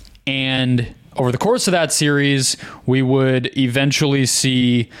 And over the course of that series, we would eventually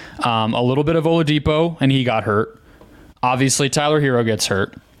see a little bit of Oladipo, and he got hurt. Obviously, Tyler Hero gets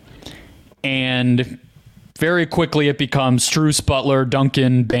hurt. And very quickly it becomes Strus, Butler,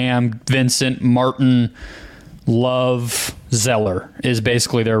 Duncan, Bam, Vincent, Martin, Love, Zeller is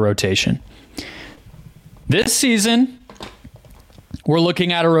basically their rotation. This season, we're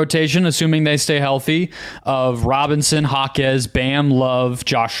looking at a rotation, assuming they stay healthy, of Robinson, Jaquez, Bam, Love,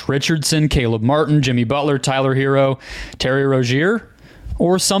 Josh Richardson, Caleb Martin, Jimmy Butler, Tyler Hero, Terry Rozier,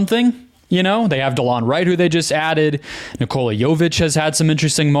 or something. They have DeLon Wright, who they just added. Nikola Jovic has had some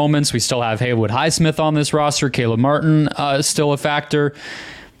interesting moments. We still have Haywood Highsmith on this roster. Caleb Martin is still a factor.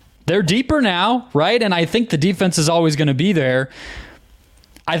 They're deeper now, right? And I think the defense is always going to be there.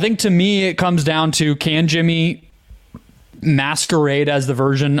 I think to me it comes down to, can Jimmy masquerade as the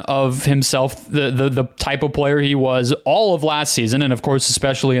version of himself, the type of player he was all of last season, and of course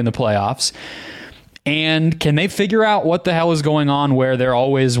especially in the playoffs? And can they figure out what the hell is going on where they're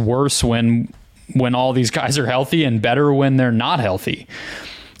always worse when all these guys are healthy and better when they're not healthy?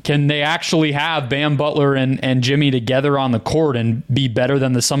 Can they actually have Bam, Butler, and Jimmy together on the court and be better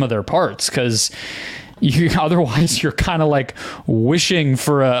than the sum of their parts? Because otherwise you're kind of like wishing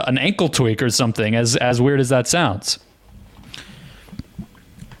for an ankle tweak or something, as weird as that sounds.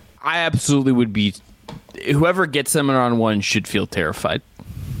 I absolutely would be. Whoever gets them in round 1 should feel terrified.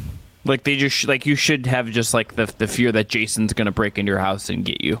 Like you should have just like the fear that Jason's going to break into your house and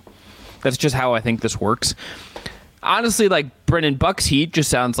get you. That's just how I think this works. Honestly, like Brennan, Bucks Heat just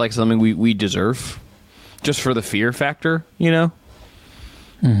sounds like something we deserve, just for the fear factor,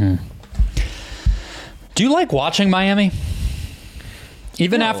 Mm-hmm. Do you like watching Miami?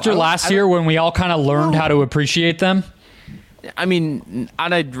 Even after last year when we all kind of learned how to appreciate them? I mean,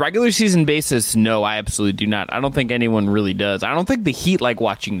 on a regular season basis, no, I absolutely do not. I don't think anyone really does. I don't think the Heat like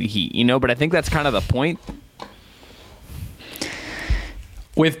watching the Heat, but I think that's kind of the point.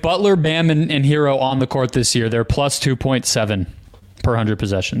 With Butler, Bam, and Hero on the court this year, they're plus 2.7 per 100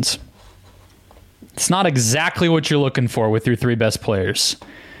 possessions. It's not exactly what you're looking for with your 3 best players.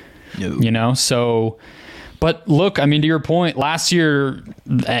 No. So... But look, I mean, to your point, last year,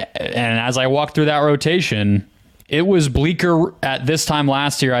 and as I walked through that rotation, it was bleaker at this time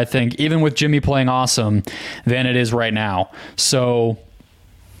last year, I think, even with Jimmy playing awesome, than it is right now. So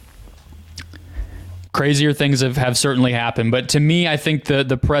crazier things have certainly happened. But to me, I think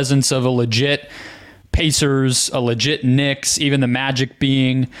the presence of a legit Pacers, a legit Knicks, even the Magic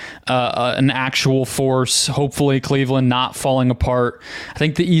being an actual force, hopefully Cleveland not falling apart. I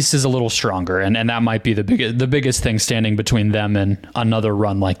think the East is a little stronger, and that might be the biggest thing standing between them and another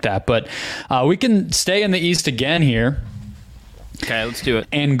run like that. But we can stay in the East again here. Okay, let's do it.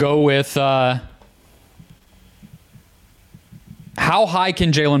 And go with how high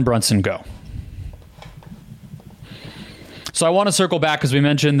can Jalen Brunson go? So I want to circle back because we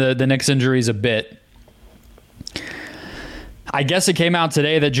mentioned the Knicks injuries a bit. I guess it came out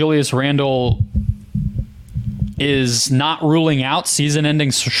today that Julius Randle is not ruling out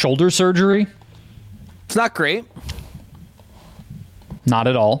season-ending shoulder surgery. It's not great. Not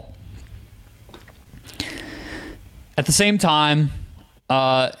at all. At the same time,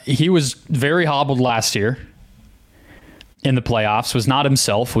 he was very hobbled last year in the playoffs, was not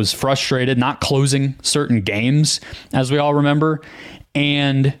himself, was frustrated, not closing certain games, as we all remember.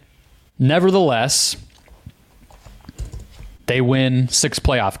 And Nevertheless, they win 6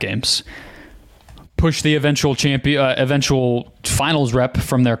 playoff games, push the eventual finals rep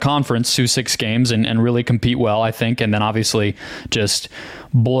from their conference to 6 games and really compete well, I think, and then obviously just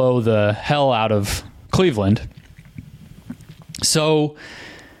blow the hell out of Cleveland. So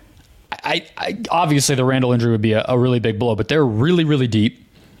I obviously the Randall injury would be a really big blow, but they're really, really deep.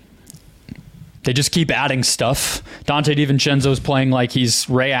 They just keep adding stuff. Dante DiVincenzo's playing like he's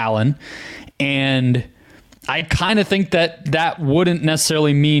Ray Allen. And I kind of think that wouldn't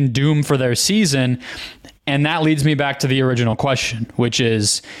necessarily mean doom for their season. And that leads me back to the original question, which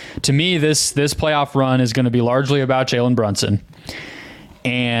is, to me, this playoff run is going to be largely about Jalen Brunson.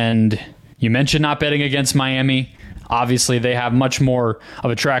 And you mentioned not betting against Miami. Obviously, they have much more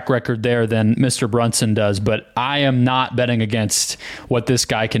of a track record there than Mr. Brunson does, but I am not betting against what this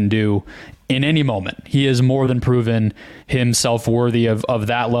guy can do in any moment. He has more than proven himself worthy of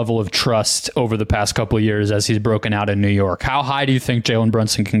that level of trust over the past couple of years as he's broken out in New York. How high do you think Jalen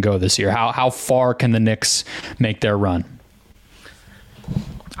Brunson can go this year? How far can the Knicks make their run?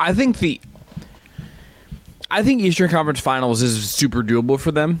 I think Eastern Conference Finals is super doable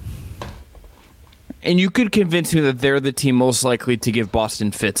for them. And you could convince me that they're the team most likely to give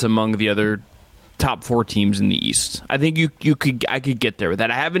Boston fits among the other top 4 teams in the East. I think I could get there with that.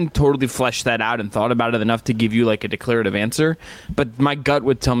 I haven't totally fleshed that out and thought about it enough to give you like a declarative answer, but my gut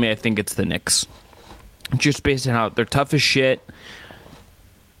would tell me I think it's the Knicks. Just based on how they're tough as shit.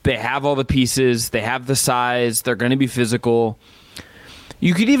 They have all the pieces, they have the size, they're going to be physical.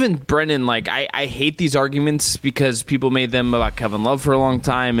 You could even, Brendan, like, I hate these arguments because people made them about Kevin Love for a long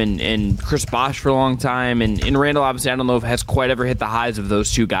time and Chris Bosh for a long time. And Randall, obviously, I don't know if has quite ever hit the highs of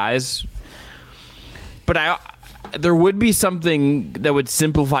those two guys. But there would be something that would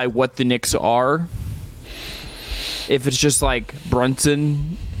simplify what the Knicks are if it's just like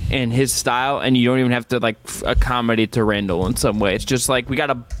Brunson and his style, and you don't even have to like accommodate to Randall in some way. It's just like we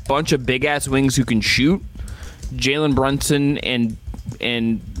got a bunch of big-ass wings who can shoot. Jalen Brunson and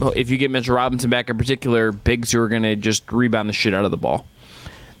if you get Mitchell Robinson back in particular, bigs who are going to just rebound the shit out of the ball.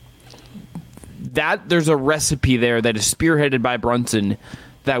 There's a recipe there that is spearheaded by Brunson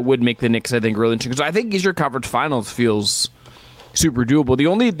that would make the Knicks, I think, really interesting. So I think Eastern Conference Finals feels super doable.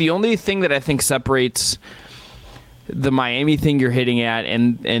 The only thing that I think separates the Miami thing you're hitting at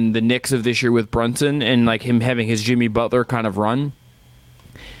and the Knicks of this year with Brunson and like him having his Jimmy Butler kind of run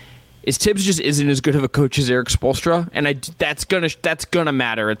is Tibbs just isn't as good of a coach as Eric Spoelstra, and that's gonna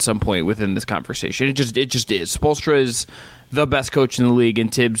matter at some point within this conversation. It just is. Spoelstra is the best coach in the league,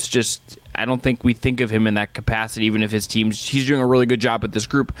 and Tibbs just, I don't think we think of him in that capacity, even if he's doing a really good job with this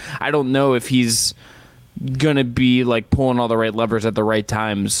group. I don't know if he's gonna be like pulling all the right levers at the right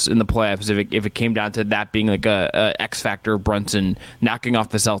times in the playoffs if it came down to that being like a X factor of Brunson knocking off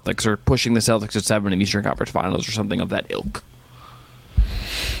the Celtics or pushing the Celtics to 7 in the Eastern Conference Finals or something of that ilk.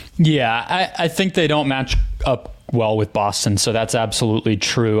 Yeah, I think they don't match up well with Boston, so that's absolutely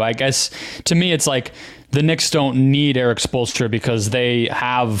true. I guess to me it's like the Knicks don't need Eric Spoelstra because they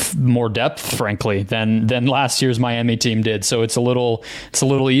have more depth, frankly, than last year's Miami team did. So it's a little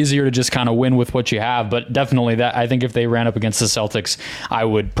easier to just kind of win with what you have. But definitely that, I think if they ran up against the Celtics, I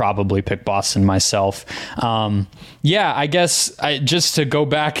would probably pick Boston myself. Yeah, I guess just to go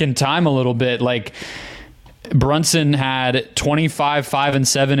back in time a little bit, like Brunson had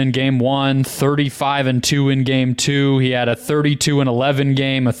 25-5-7 in game 1, 35-2 in game 2. He had a 32-11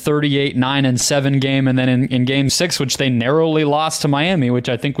 game, a 38-9-7 game, and then in game 6, which they narrowly lost to Miami, which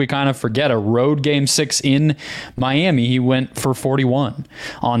I think we kind of forget, a road game 6 in Miami, he went for 41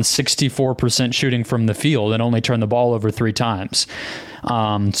 on 64% shooting from the field and only turned the ball over 3 times.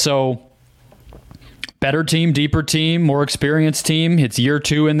 So better team, deeper team, more experienced team. It's year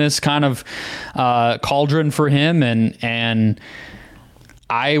 2 in this kind of cauldron for him, and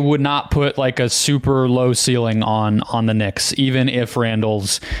I would not put like a super low ceiling on the Knicks, even if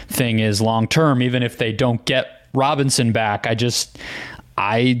Randall's thing is long term, even if they don't get Robinson back.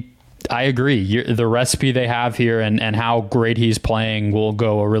 I agree. The recipe they have here and how great he's playing will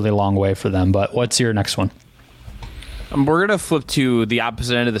go a really long way for them. But what's your next one? We're going to flip to the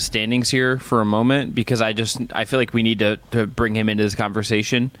opposite end of the standings here for a moment because I feel like we need to bring him into this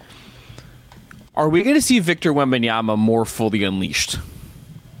conversation. Are we going to see Victor Wembanyama more fully unleashed?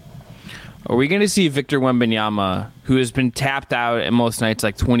 Are we going to see Victor Wembanyama, who has been tapped out at most nights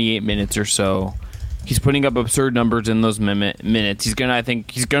like 28 minutes or so? He's putting up absurd numbers in those minutes. I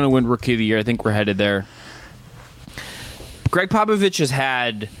think he's going to win Rookie of the Year. I think we're headed there. Greg Popovich has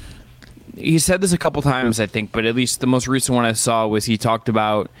had... He said this a couple times, I think, but at least the most recent one I saw was he talked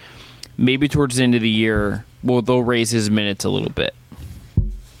about maybe towards the end of the year, they'll raise his minutes a little bit.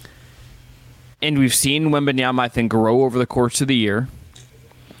 and we've seen Wembanyama, I think, grow over the course of the year.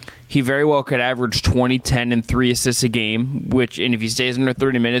 He very well could average 20, 10, and 3 assists a game, and if he stays under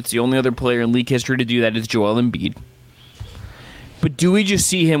 30 minutes, the only other player in league history to do that is Joel Embiid. But do we just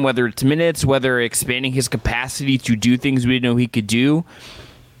see him, whether it's minutes, whether expanding his capacity to do things we didn't know he could do?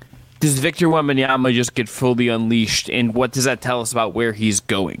 Does Victor Wembanyama just get fully unleashed, and what does that tell us about where he's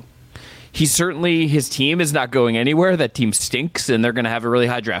going? His team is not going anywhere. That team stinks, and they're going to have a really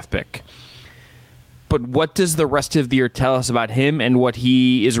high draft pick. But what does the rest of the year tell us about him and what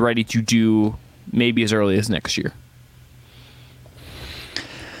he is ready to do maybe as early as next year?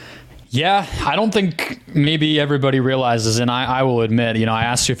 Yeah, I don't think maybe everybody realizes, and I will admit, I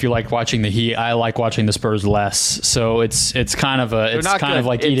asked you if you like watching the Heat. I like watching the Spurs less. So it's kind of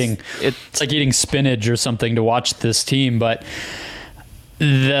like eating spinach or something to watch this team. But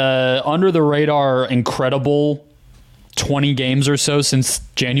the under the radar incredible 20 games or so since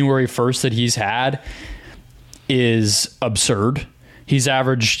January 1st that he's had is absurd. He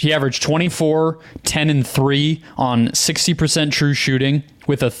averaged 24, 10, and 3 on 60% true shooting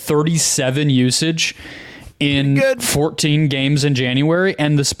with a 37 usage in 14 games in January,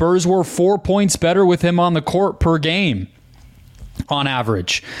 and the Spurs were 4 points better with him on the court per game on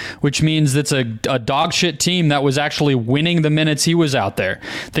average, which means it's a dog shit team that was actually winning the minutes he was out there.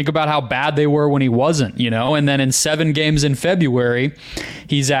 Think about how bad they were when he wasn't, and then in 7 games in February,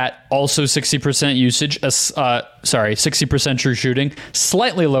 he's at also 60% usage, 60% true shooting,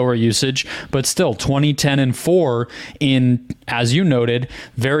 slightly lower usage, but still 20, 10, and 4 in, as you noted,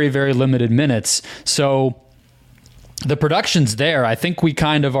 very, very limited minutes. So the production's there. I think we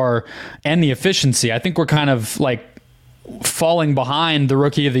kind of are, and the efficiency, I think we're kind of like falling behind the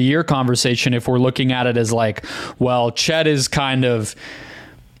Rookie of the Year conversation if we're looking at it as like, well, Chet is kind of,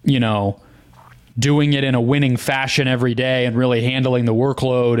 doing it in a winning fashion every day and really handling the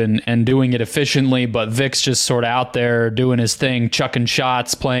workload and doing it efficiently, but Vic's just sort of out there doing his thing, chucking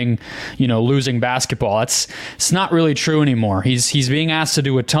shots, playing, losing basketball. It's not really true anymore. He's being asked to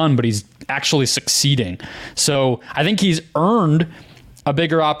do a ton, but he's actually succeeding. So I think he's earned a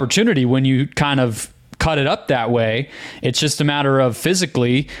bigger opportunity when you kind of cut it up that way. It's just a matter of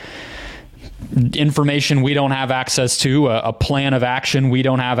physically information we don't have access to, a plan of action we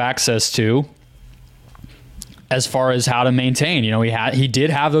don't have access to as far as how to maintain. He did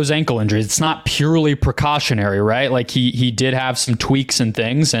have those ankle injuries. It's not purely precautionary, right? Like he did have some tweaks and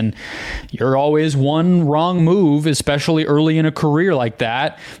things, and you're always one wrong move, especially early in a career like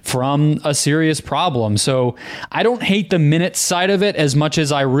that, from a serious problem. So I don't hate the minutes side of it as much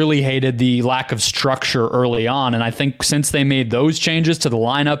as I really hated the lack of structure early on. And I think since they made those changes to the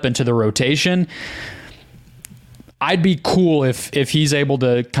lineup and to the rotation, I'd be cool if he's able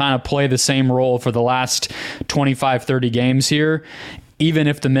to kind of play the same role for the last 25, 30 games here, even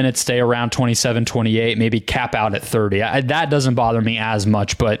if the minutes stay around 27, 28, maybe cap out at 30. That doesn't bother me as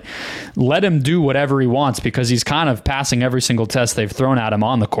much, but let him do whatever he wants because he's kind of passing every single test they've thrown at him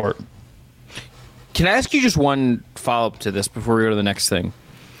on the court. Can I ask you just one follow-up to this before we go to the next thing?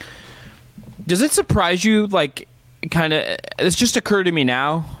 Does it surprise you, it's just occurred to me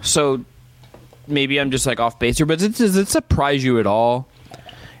now, so maybe I'm just off base here, but does it surprise you at all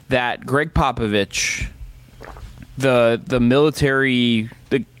that Greg Popovich, the military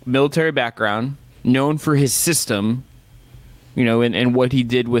background, known for his system, and what he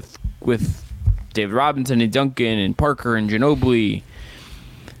did with David Robinson and Duncan and Parker and Ginobili,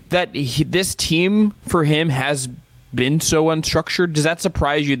 that this team for him has been so unstructured? Does that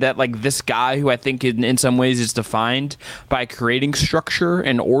surprise you that this guy, who I think in some ways is defined by creating structure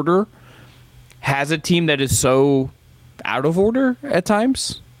and order, has a team that is so out of order at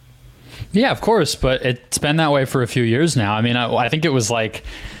times? Yeah, of course, but it's been that way for a few years now. I mean, I think it was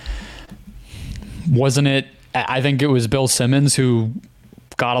wasn't it? I think it was Bill Simmons who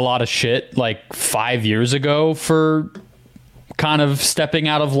got a lot of shit 5 years ago for kind of stepping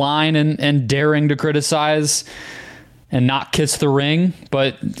out of line and daring to criticize and not kiss the ring.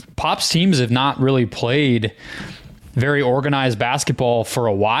 But Pop's teams have not really played very organized basketball for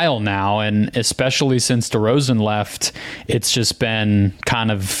a while now, and especially since DeRozan left, it's just been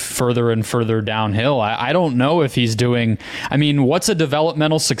kind of further and further downhill. I don't know if he's doing... what's a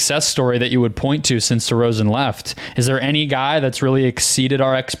developmental success story that you would point to since DeRozan left? Is there any guy that's really exceeded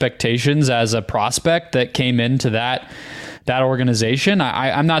our expectations as a prospect that came into that organization?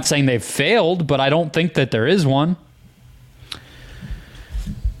 I'm not saying they've failed, but I don't think that there is one.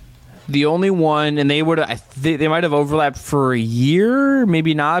 The only one, and they might have overlapped for a year,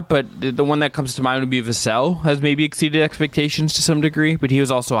 maybe not, but the one that comes to mind would be Vassell, has maybe exceeded expectations to some degree, but he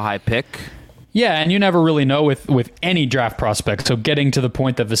was also a high pick. Yeah, and you never really know with any draft prospect. So getting to the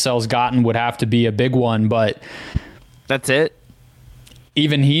point that Vassell's gotten would have to be a big one, but that's it.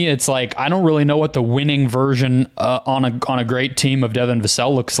 Even it's like, I don't really know what the winning version on a great team of Devin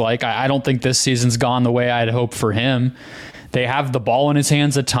Vassell looks like. I don't think this season's gone the way I'd hoped for him. They have the ball in his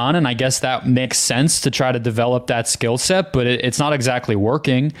hands a ton, and I guess that makes sense to try to develop that skill set, but it's not exactly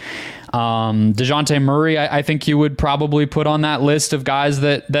working. DeJounte Murray, I think you would probably put on that list of guys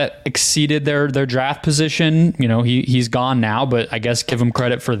that exceeded their draft position. You know, he's gone now, but I guess give him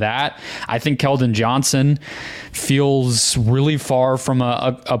credit for that. I think Keldon Johnson feels really far from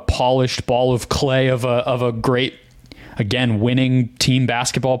a polished ball of clay of a great, again, winning team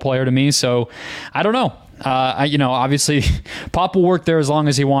basketball player to me. So I don't know. Obviously Pop will work there as long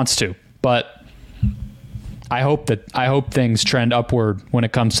as he wants to, but I hope things trend upward when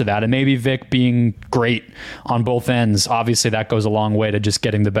it comes to that. And maybe Vic being great on both ends, obviously that goes a long way to just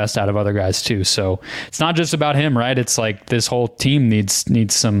getting the best out of other guys too. So it's not just about him, right? It's like this whole team needs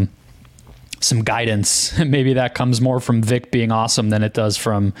some guidance. Maybe that comes more from Vic being awesome than it does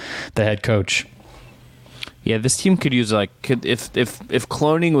from the head coach. Yeah, this team could use if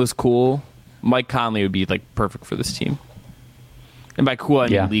cloning was cool, Mike Conley would be like perfect for this team. And by cool, I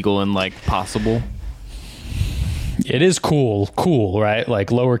mean legal and like possible. It is cool, right? Like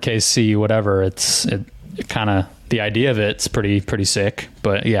lowercase c, whatever. It kind of, the idea of it's pretty sick.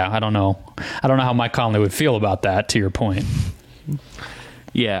 But yeah, I don't know how Mike Conley would feel about that. To your point.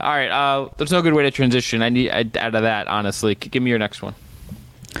 Yeah. All right. There's no good way to transition. I'd out of that, honestly. Give me your next one.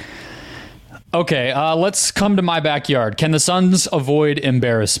 Okay. Let's come to my backyard. Can the Suns avoid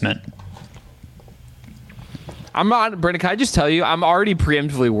embarrassment? Brendan, can I just tell you, I'm already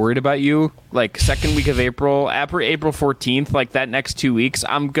preemptively worried about you. Like, second week of April, after April 14th, like that next 2 weeks,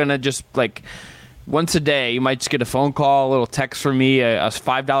 I'm going to just, like, once a day, you might just get a phone call, a little text from me, a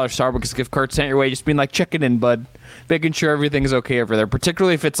 $5 Starbucks gift card sent your way, just being like, checking in, bud. Making sure everything's okay over there.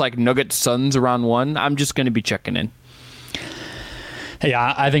 Particularly if it's like Nuggets Suns around 1, I'm just going to be checking in.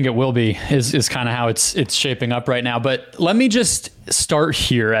 Yeah, I think it will be, is kind of how it's shaping up right now. But let me just start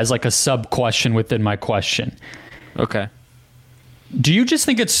here as like a sub-question within my question. Okay. Do you just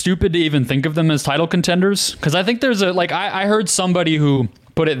think it's stupid to even think of them as title contenders? Because I think there's I heard somebody who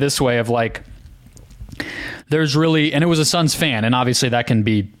put it this way of like, there's really, and it was a Suns fan, and obviously that can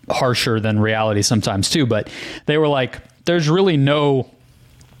be harsher than reality sometimes too, but they were like, there's really no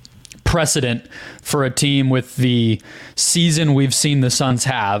precedent for a team with the season we've seen the Suns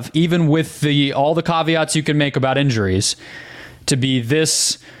have, even with all the caveats you can make about injuries, to be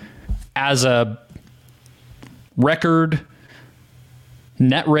this as a record,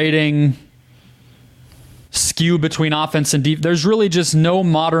 net rating, skew between offense and defense. There's really just no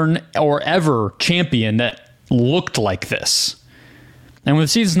modern or ever champion that looked like this. And the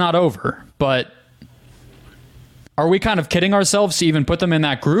season's not over, but are we kind of kidding ourselves to even put them in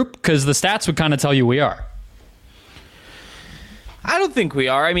that group? Because the stats would kind of tell you we are. I don't think we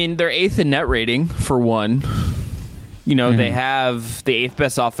are. I mean, they're 8th in net rating, for one. You know, they have the 8th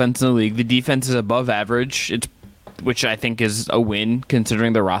best offense in the league. The defense is above average, which I think is a win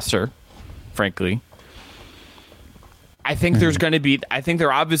considering the roster, frankly. I think there's going to be... I think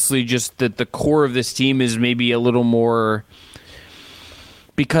they're obviously just that the core of this team is maybe a little more...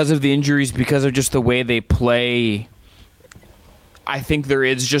 Because of the injuries, because of just the way they play, I think there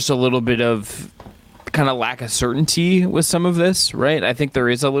is just a little bit of kind of lack of certainty with some of this, right? I think there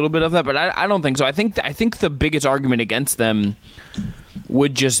is a little bit of that, but I don't think so. I think the biggest argument against them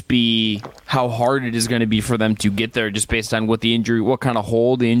would just be how hard it is going to be for them to get there, just based on what kind of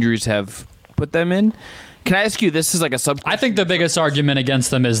hole the injuries have put them in. Can I ask you, this is like a sub? I think the biggest argument against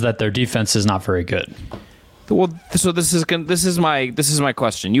them is that their defense is not very good. Well, so this is my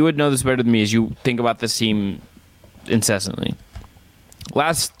question. You would know this better than me as you think about this team incessantly.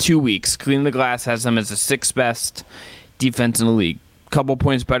 Last 2 weeks, Clean the Glass has them as the 6th best defense in the league. Couple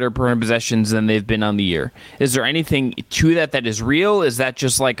points better per possessions than they've been on the year. Is there anything to that is real? Is that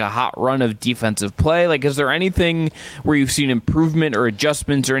just like a hot run of defensive play? Like, is there anything where you've seen improvement or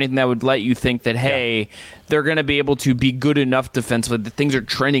adjustments or anything that would let you think that, hey, they're going to be able to be good enough defensively, that things are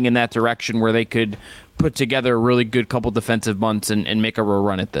trending in that direction where they could put together a really good couple defensive months and make a real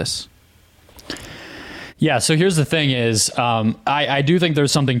run at this? Yeah, so here's the thing is, I do think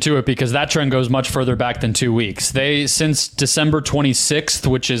there's something to it because that trend goes much further back than 2 weeks. Since December 26th,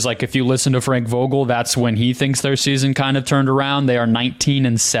 which is like if you listen to Frank Vogel, that's when he thinks their season kind of turned around. They are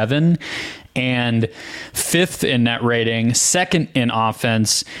 19-7 and 5th in net rating, 2nd in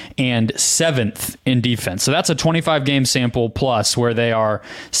offense, and 7th in defense. So that's a 25-game sample plus where they are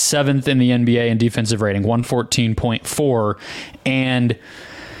 7th in the NBA in defensive rating, 114.4. And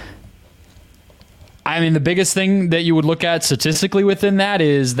I mean, the biggest thing that you would look at statistically within that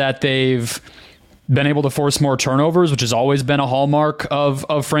is that they've been able to force more turnovers, which has always been a hallmark of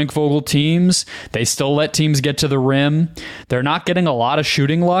Frank Vogel teams. They still let teams get to the rim. They're not getting a lot of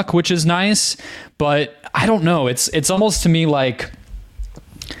shooting luck, which is nice, but I don't know. It's almost to me like,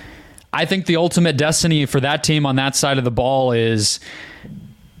 I think the ultimate destiny for that team on that side of the ball is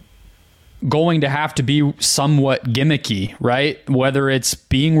going to have to be somewhat gimmicky, right? Whether it's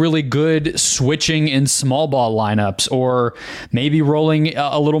being really good switching in small ball lineups, or maybe rolling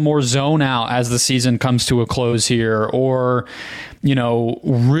a little more zone out as the season comes to a close here, or,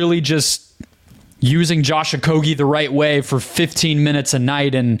 really just using Josh Okogie the right way for 15 minutes a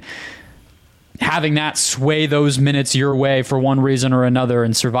night and having that sway those minutes your way for one reason or another,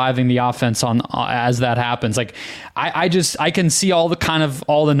 and surviving the offense on as that happens. Like, I can see all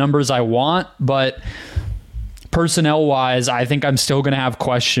the numbers I want, but personnel wise, I think I'm still going to have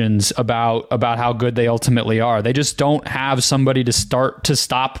questions about how good they ultimately are. They just don't have somebody to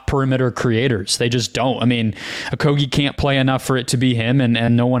stop perimeter creators. They just don't. I mean, Okogie can't play enough for it to be him,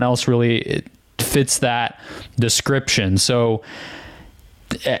 and no one else really fits that description. So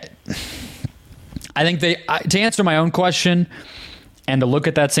I think to answer my own question and to look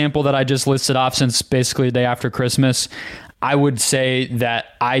at that sample that I just listed off since basically the day after Christmas, I would say that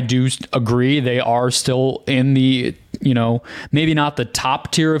I do agree they are still in the, maybe not the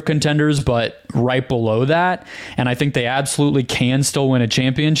top tier of contenders, but right below that. And I think they absolutely can still win a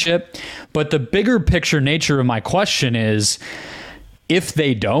championship. But the bigger picture nature of my question is, if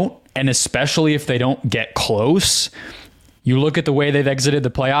they don't, and especially if they don't get close, you look at the way they've exited the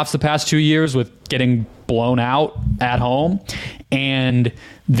playoffs the past 2 years with getting blown out at home, and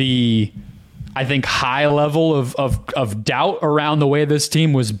the, I think, high level of doubt around the way this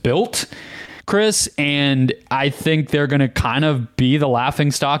team was built, Chris, and I think they're going to kind of be the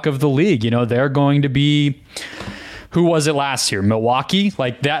laughingstock of the league. They're going to be, who was it last year? Milwaukee?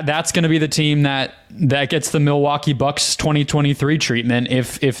 Like that's going to be the team that gets the Milwaukee Bucks 2023 treatment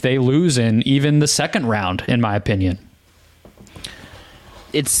if they lose in even the second round, in my opinion.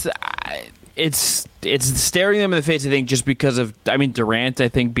 It's staring them in the face, I think, just because of, Durant, I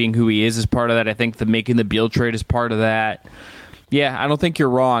think, being who he is part of that. I think making the Beal trade is part of that. Yeah, I don't think you're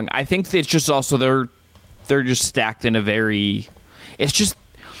wrong. I think it's just also they're just stacked in a very, it's just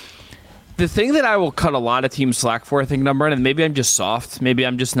the thing that I will cut a lot of teams slack for, I think, number one, and maybe I'm just soft. Maybe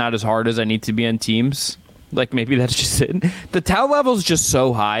I'm just not as hard as I need to be on teams. Like, maybe that's just it. The talent level is just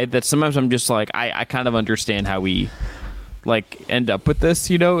so high that sometimes I'm just like, I kind of understand how we end up with this,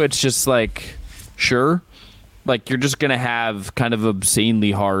 It's just like, sure, like you're just gonna have kind of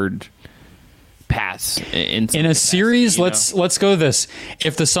obscenely hard pass in a series. Let's go this.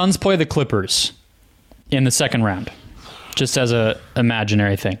 If the Suns play the Clippers in the second round, just as a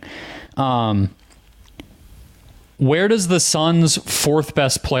imaginary thing, where does the Suns' fourth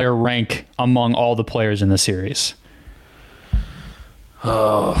best player rank among all the players in the series?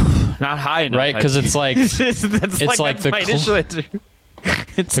 Oh, not high enough, right? Because it's like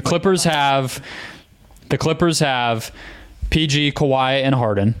the Clippers have PG, Kawhi, and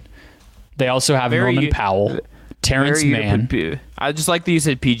Harden. They also have Norman Powell, Terrence Mann. I just like that you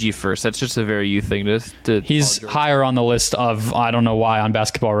said PG first. That's just a very you thing to He's higher on the list of, I don't know why, on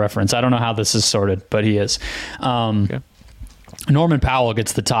Basketball Reference. I don't know how this is sorted, but he is. Okay. Norman Powell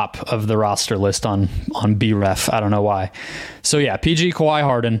gets the top of the roster list on BREF. I don't know why. So yeah, PG, Kawhi,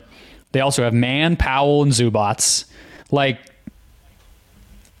 Harden. They also have Mann, Powell, and Zubats.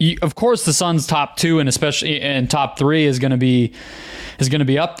 Of course, the Suns' top two and especially in top three is going to be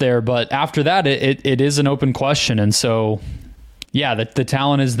up there. But after that, it is an open question. And so, yeah, the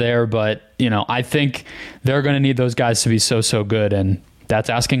talent is there. But I think they're going to need those guys to be so good, and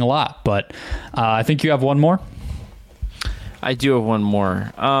that's asking a lot. But I think you have one more. I do have one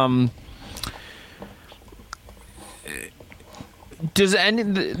more. I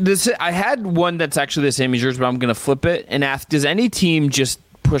had one that's actually the same as yours, but I'm going to flip it and ask: does any team just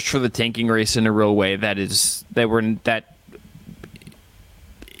push for the tanking race in a real way that is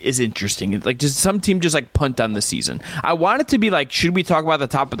interesting? Like, does some team just punt on the season? I want it to be should we talk about the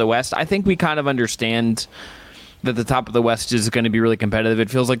top of the West? I think we kind of understand that the top of the West is going to be really competitive. It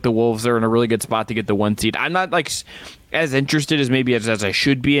feels like the Wolves are in a really good spot to get the 1 seed. I'm not as interested as maybe as I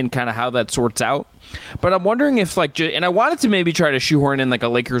should be in kind of how that sorts out. But I'm wondering if and I wanted to maybe try to shoehorn in a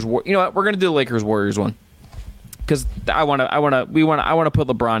Lakers. You know what? We're going to do the Lakers Warriors one because I want to put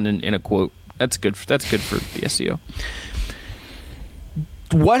LeBron in a quote. That's good for the SEO.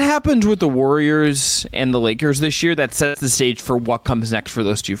 What happens with the Warriors and the Lakers this year that sets the stage for what comes next for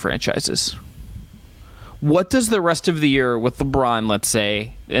those two franchises? what does the rest of the year with LeBron, let's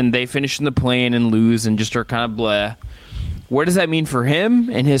say, and they finish in the play-in and lose and just are kind of blah, what does that mean for him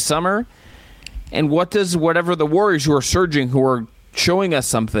and his summer? And what does whatever the Warriors who are surging, who are showing us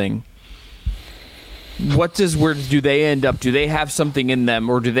something, where do they end up? Do they have something in them,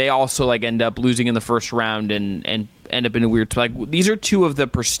 or do they also like end up losing in the first round and end up in a weird like these are two of the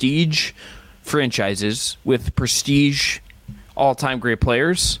prestige franchises with prestige all-time great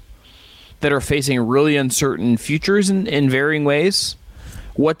players that are facing really uncertain futures in varying ways.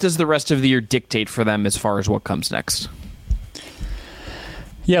 What does the rest of the year dictate for them as far as what comes next?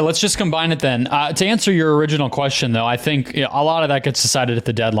 Yeah, let's just combine it then. To answer your original question, though, I think a lot of that gets decided at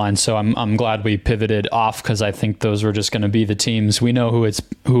the deadline. So I'm glad we pivoted off, because I think those were just going to be the teams. We know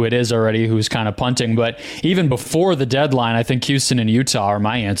who it is already, who's kind of punting. But even before the deadline, I think Houston and Utah are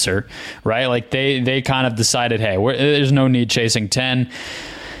my answer, right? Like they kind of decided, hey, there's no need chasing 10.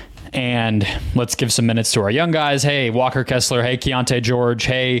 And let's give some minutes to our young guys. Hey, Walker Kessler. Hey, Keontae George.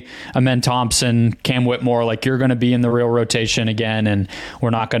 Hey, Amen Thompson, Cam Whitmore. Like, you're going to be in the real rotation again, and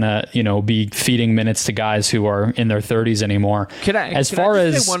we're not going to, be feeding minutes to guys who are in their 30s anymore. Can I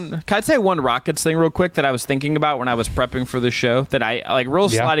say one Rockets thing real quick that I was thinking about when I was prepping for the show? That I like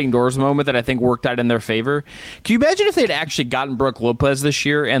sliding doors moment that I think worked out in their favor. Can you imagine if they'd actually gotten Brook Lopez this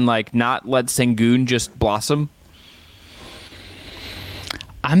year and like not let Sengun just blossom?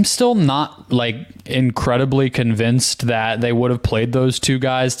 I'm still not like incredibly convinced that they would have played those two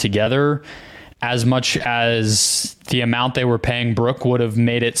guys together as much as the amount they were paying Brook would have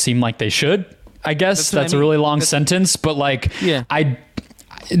made it seem like they should. I guess that's a really long sentence, but like, yeah.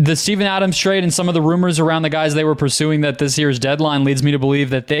 The Steven Adams trade and some of the rumors around the guys they were pursuing at this year's deadline leads me to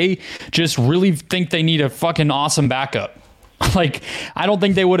believe that they just really think they need a fucking awesome backup. Like, I don't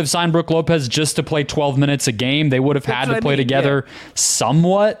think they would have signed Brook Lopez just to play 12 minutes a game. They would have had to play together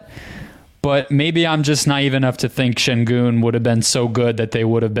somewhat. But maybe I'm just naive enough to think Sengun would have been so good that they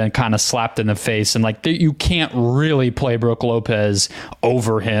would have been kind of slapped in the face. And like, you can't really play Brook Lopez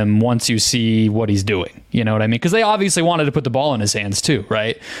over him once you see what he's doing. You know what I mean? Because they obviously wanted to put the ball in his hands too,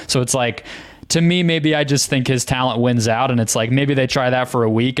 right? So it's like, to me, maybe I just think his talent wins out. And it's like, maybe they try that for a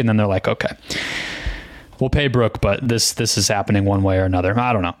week and then they're like, okay, we'll pay Brook, but this is happening one way or another.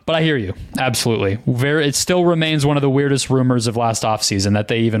 I don't know. But I hear you. Absolutely. It still remains one of the weirdest rumors of last offseason that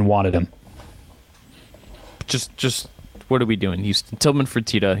they even wanted him. Just what are we doing, Houston? Tillman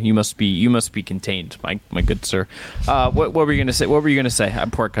Fertitta, you must be contained, my good sir. What were you gonna say? What were you gonna say?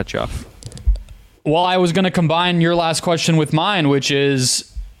 Before I cut you off. Well, I was gonna combine your last question with mine, which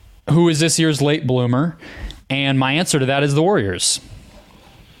is, who is this year's late bloomer? And my answer to that is the Warriors.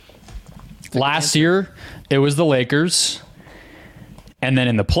 Last year, it was the Lakers. And then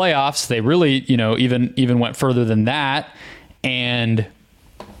in the playoffs, they really, even went further than that. And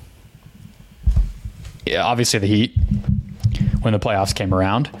yeah, obviously the Heat when the playoffs came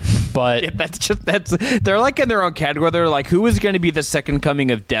around. But yeah, they're like in their own category. They're like, who is going to be the second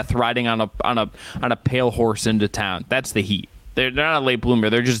coming of death riding on a pale horse into town? That's the Heat. They're not a late bloomer.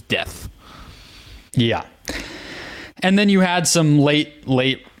 They're just death. Yeah. And then you had some late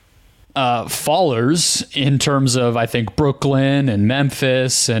fallers in terms of, I think, Brooklyn and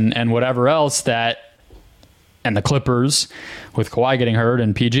Memphis and whatever else and the Clippers with Kawhi getting hurt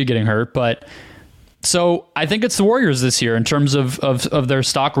and PG getting hurt. But so I think it's the Warriors this year in terms of their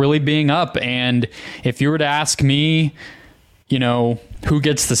stock really being up. And if you were to ask me, who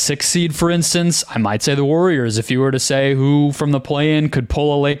gets the 6th seed, for instance, I might say the Warriors. If you were to say who from the play-in could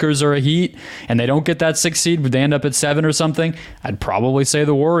pull a Lakers or a Heat and they don't get that 6th seed, would they end up at 7 or something? I'd probably say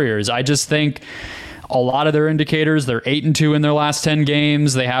the Warriors. I just think a lot of their indicators, they're 8-2 in their last 10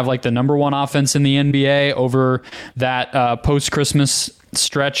 games. They have like the number 1 offense in the NBA over that post-Christmas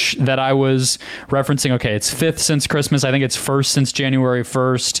stretch that I was referencing. Okay, it's 5th since Christmas. I think it's 1st since January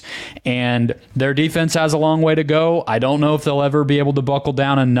 1st. And their defense has a long way to go. I don't know if they'll ever be able to buckle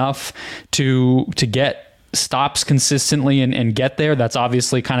down enough to get stops consistently and get there. That's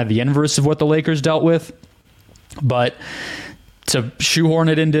obviously kind of the inverse of what the Lakers dealt with. But to shoehorn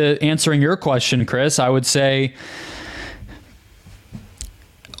it into answering your question, Chris, I would say,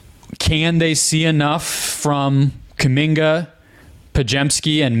 can they see enough from Kuminga,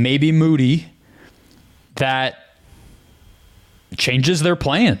 Podziemski, and maybe Moody that changes their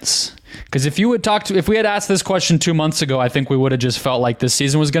plans? Because if we had asked this question 2 months ago, I think we would have just felt like this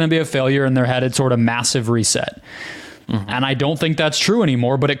season was going to be a failure and they're headed toward a massive reset. Mm-hmm. And I don't think that's true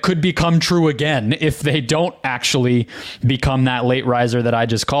anymore, but it could become true again if they don't actually become that late riser that I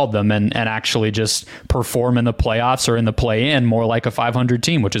just called them and actually just perform in the playoffs or in the play-in more like a 500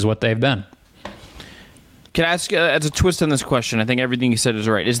 team, which is what they've been. Can I ask, as a twist on this question, I think everything you said is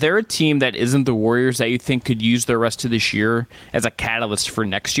right. Is there a team that isn't the Warriors that you think could use the rest of this year as a catalyst for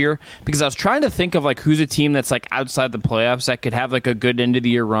next year? Because I was trying to think of like who's a team that's like outside the playoffs that could have like a good end of the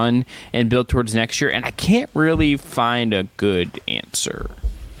year run and build towards next year, and I can't really find a good answer.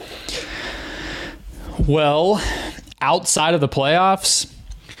 Well, outside of the playoffs,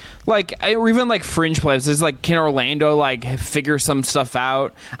 or even like fringe players, is like, can Orlando like figure some stuff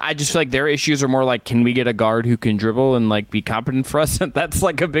out? I just feel like their issues are more like, can we get a guard who can dribble and like be competent for us? That's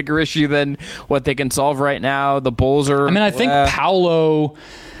like a bigger issue than what they can solve right now. The Bulls are. I mean, I think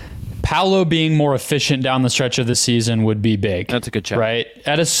Paolo being more efficient down the stretch of the season would be big. That's a good check. Right?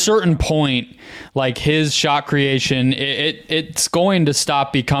 At a certain point, like his shot creation, it's going to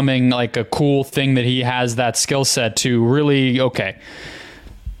stop becoming like a cool thing that he has that skill set to really, okay.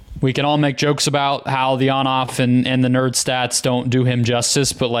 We can all make jokes about how the on-off and the nerd stats don't do him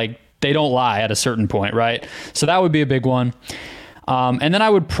justice, but like they don't lie at a certain point, right? So that would be a big one. And then I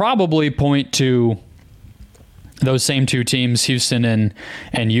would probably point to those same two teams, Houston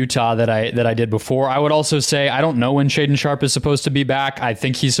and Utah, that I did before. I would also say I don't know when Shaedon Sharpe is supposed to be back. I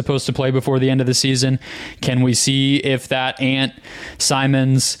think he's supposed to play before the end of the season. Can we see if that Ant,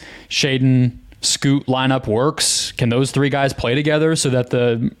 Simons, Shaedon, Scoot lineup works? Can those three guys play together so that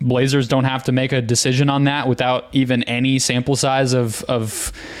the Blazers don't have to make a decision on that without even any sample size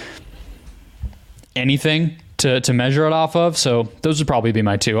of anything to measure it off of? So those would probably be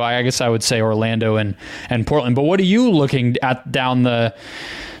my two. I guess I would say Orlando and Portland. But what are you looking at down the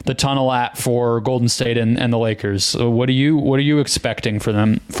tunnel at for Golden State and the Lakers? So what are you expecting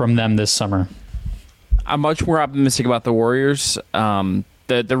from them this summer? I'm much more optimistic about the Warriors.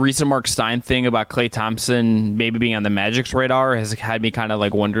 The recent Mark Stein thing about Klay Thompson maybe being on the Magic's radar has had me kind of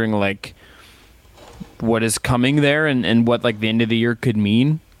like wondering like what is coming there and what like the end of the year could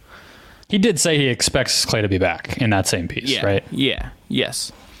mean. He did say he expects Klay to be back in that same piece, right? Yeah,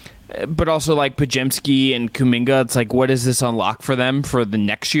 yes. But also like Podziemski and Kuminga, it's like what does this unlock for them for the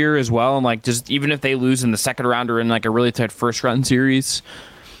next year as well? And like just even if they lose in the second round or in like a really tight first round series,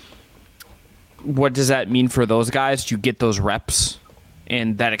 what does that mean for those guys to get those reps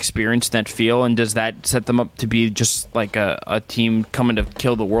and that experience, that feel, and does that set them up to be just like a team coming to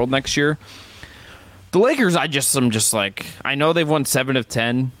kill the world next year? The Lakers, I'm just like, I know they've won 7 of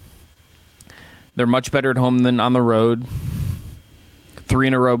 10. They're much better at home than on the road. 3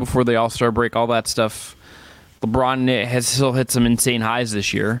 in a row before the All-Star break, all that stuff. LeBron has still hit some insane highs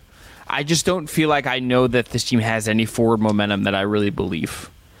this year. I just don't feel like I know that this team has any forward momentum that I really believe.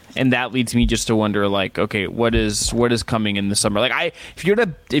 And that leads me just to wonder, like, okay, what is coming in the summer? Like, if you were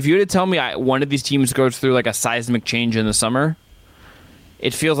to tell me one of these teams goes through like a seismic change in the summer,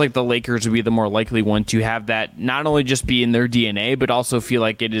 it feels like the Lakers would be the more likely one to have that not only just be in their DNA, but also feel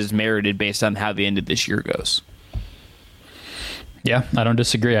like it is merited based on how the end of this year goes. Yeah, I don't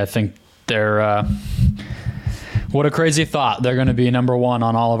disagree. I think they're what a crazy thought. They're going to be number one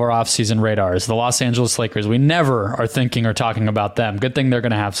on all of our offseason radars. The Los Angeles Lakers. We never are thinking or talking about them. Good thing they're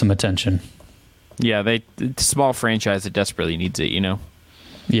going to have some attention. Yeah, it's a small franchise that desperately needs it, you know?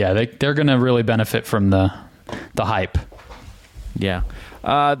 Yeah, they're going to really benefit from the hype. Yeah.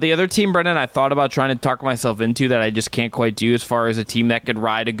 The other team, Brendan, I thought about trying to talk myself into that I just can't quite do as far as a team that could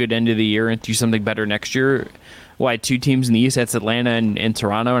ride a good end of the year and do something better next year. Well, I had 2 teams in the East. That's Atlanta and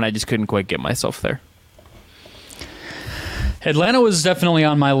Toronto, and I just couldn't quite get myself there. Atlanta was definitely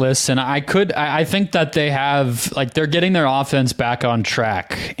on my list, and I think that they have, like, they're getting their offense back on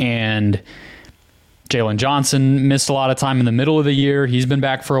track, and Jalen Johnson missed a lot of time in the middle of the year. He's been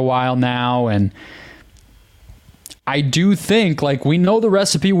back for a while now, and I do think, like, we know the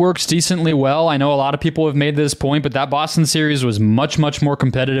recipe works decently well. I know a lot of people have made this point, but that Boston series was much, much more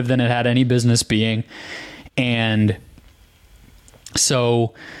competitive than it had any business being, and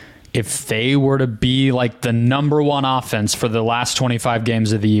so if they were to be like the number one offense for the last 25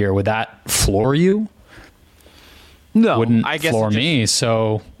 games of the year, would that floor you? No, wouldn't I guess floor me.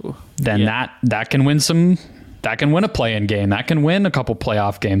 So then that can win a play-in game. That can win a couple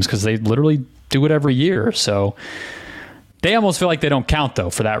playoff games because they literally do it every year. So they almost feel like they don't count though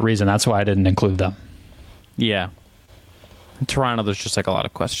for that reason. That's why I didn't include them. Yeah. In Toronto, there's just like a lot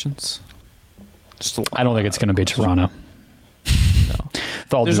of questions. I don't think it's going to be Toronto.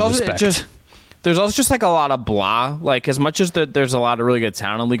 With all due respect. There's also just like a lot of blah. Like as much as there's a lot of really good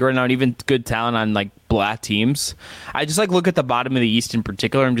talent in the league right now, and even good talent on like blah teams, I just like look at the bottom of the East in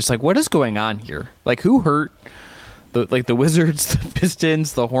particular. I'm just like, what is going on here? Like who hurt? The Wizards, the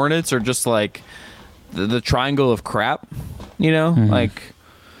Pistons, the Hornets, or just like the triangle of crap? You know, like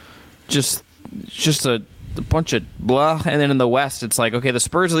just a bunch of blah. And then in the West, it's like okay, the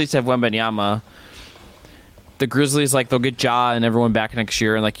Spurs at least have Wembanyama. The Grizzlies, like, they'll get Ja and everyone back next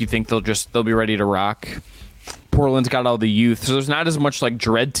year, and like you think they'll be ready to rock. Portland's got all the youth, so there's not as much like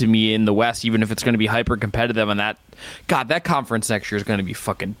dread to me in the West, even if it's going to be hyper competitive. And that conference next year is going to be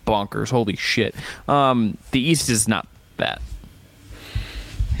fucking bonkers. Holy shit. The East is not that.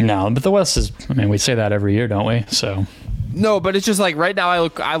 No, but the West is. I mean, we say that every year, don't we? So no, but it's just like right now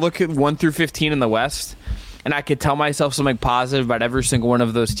I look at 1 through 15 in the West, and I could tell myself something positive about every single one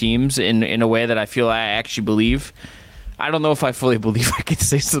of those teams in a way that I feel I actually believe. I don't know if I fully believe I could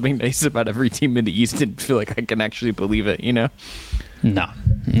say something nice about every team in the East and feel like I can actually believe it, you know? No.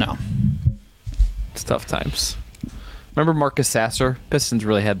 It's tough times. Remember Marcus Sasser? Pistons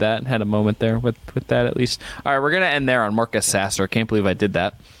really had a moment there with that at least. All right, we're going to end there on Marcus Sasser. Can't believe I did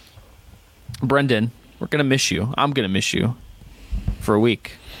that. Brendan, we're going to miss you. I'm going to miss you for a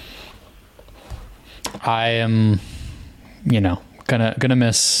week. I am, gonna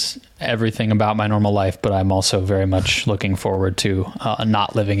miss everything about my normal life, but I'm also very much looking forward to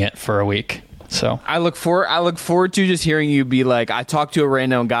not living it for a week. So I look forward to just hearing you be like, I talked to a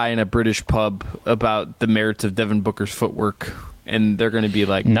random guy in a British pub about the merits of Devin Booker's footwork, and they're going to be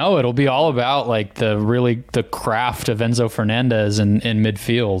like, no, it'll be all about like the craft of Enzo Fernandez in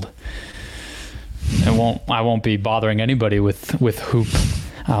midfield. I won't be bothering anybody with hoop.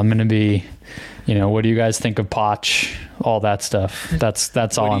 I'm going to be, what do you guys think of Poch? All that stuff.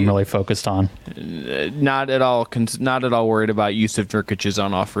 That's all I'm really focused on. Not at all worried about Yusuf Nurkic's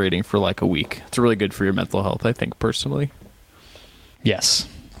on-off rating for like a week. It's really good for your mental health, I think, personally. Yes,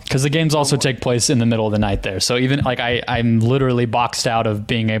 because the games also take place in the middle of the night there. So even like I'm literally boxed out of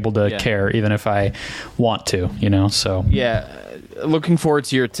being able to care, even if I want to. So yeah, looking forward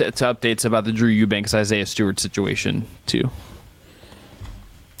to your to updates about the Drew Eubanks Isaiah Stewart situation too.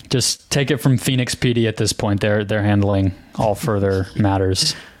 Just take it from Phoenix PD at this point. They're handling all further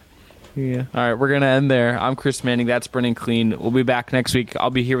matters. Yeah. All right, we're going to end there. I'm Chris Manning. That's Brendan Clean. We'll be back next week. I'll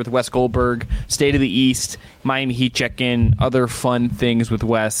be here with Wes Goldberg, State of the East, Miami Heat check-in, other fun things with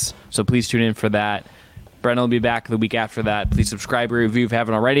Wes. So please tune in for that. Brendan will be back the week after that. Please subscribe or review if you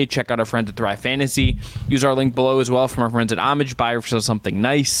haven't already. Check out our friends at Thrive Fantasy. Use our link below as well from our friends at Homage. Buy yourself something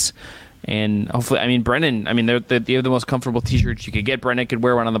nice. And hopefully, Brendan, they have the most comfortable t-shirts you could get. Brendan could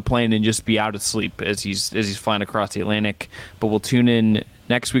wear one on the plane and just be out asleep as he's flying across the Atlantic. But we'll tune in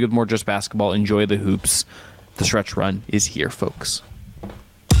next week with more Just Basketball. Enjoy the hoops. The stretch run is here, folks.